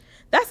rich,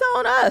 that's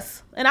on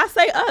us. And I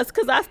say us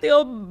because I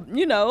still,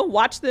 you know,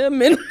 watch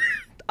them and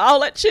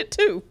all that shit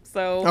too.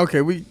 So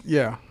Okay,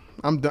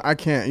 I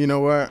can't. You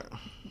know what?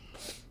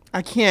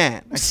 I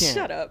can't.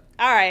 shut up.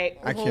 All right.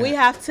 I Well, can't. we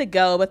have to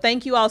go. But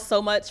thank you all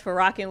so much for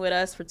rocking with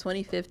us for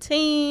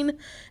 2015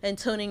 and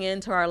tuning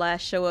in to our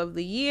last show of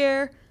the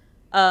year.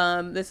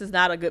 This is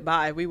not a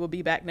goodbye. We will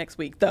be back next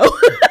week, though.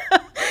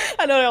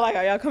 I know they're like,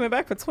 are y'all coming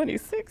back for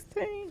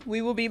 2016?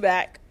 We will be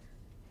back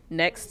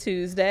next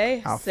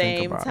Tuesday. I'll think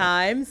Same about it.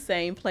 time,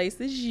 same place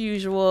as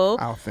usual.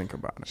 I'll think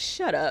about it.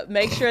 Shut up.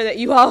 Make sure that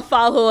you all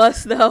follow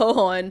us, though,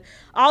 on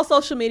all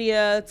social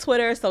media,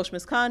 Twitter, Social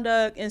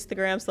Misconduct,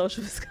 Instagram,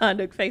 Social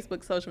Misconduct,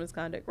 Facebook, Social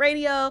Misconduct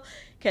Radio.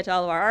 Catch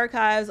all of our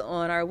archives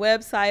on our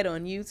website,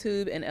 on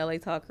YouTube, and LA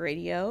Talk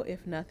Radio,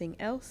 if nothing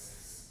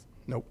else.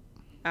 Nope.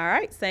 All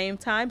right. Same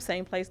time,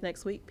 same place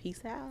next week.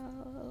 Peace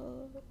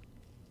out.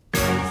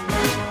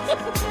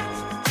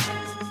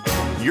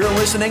 You're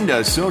listening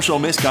to Social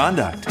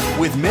Misconduct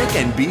with Mick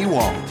and B.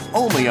 Walt,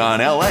 only on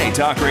LA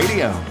Talk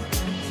Radio.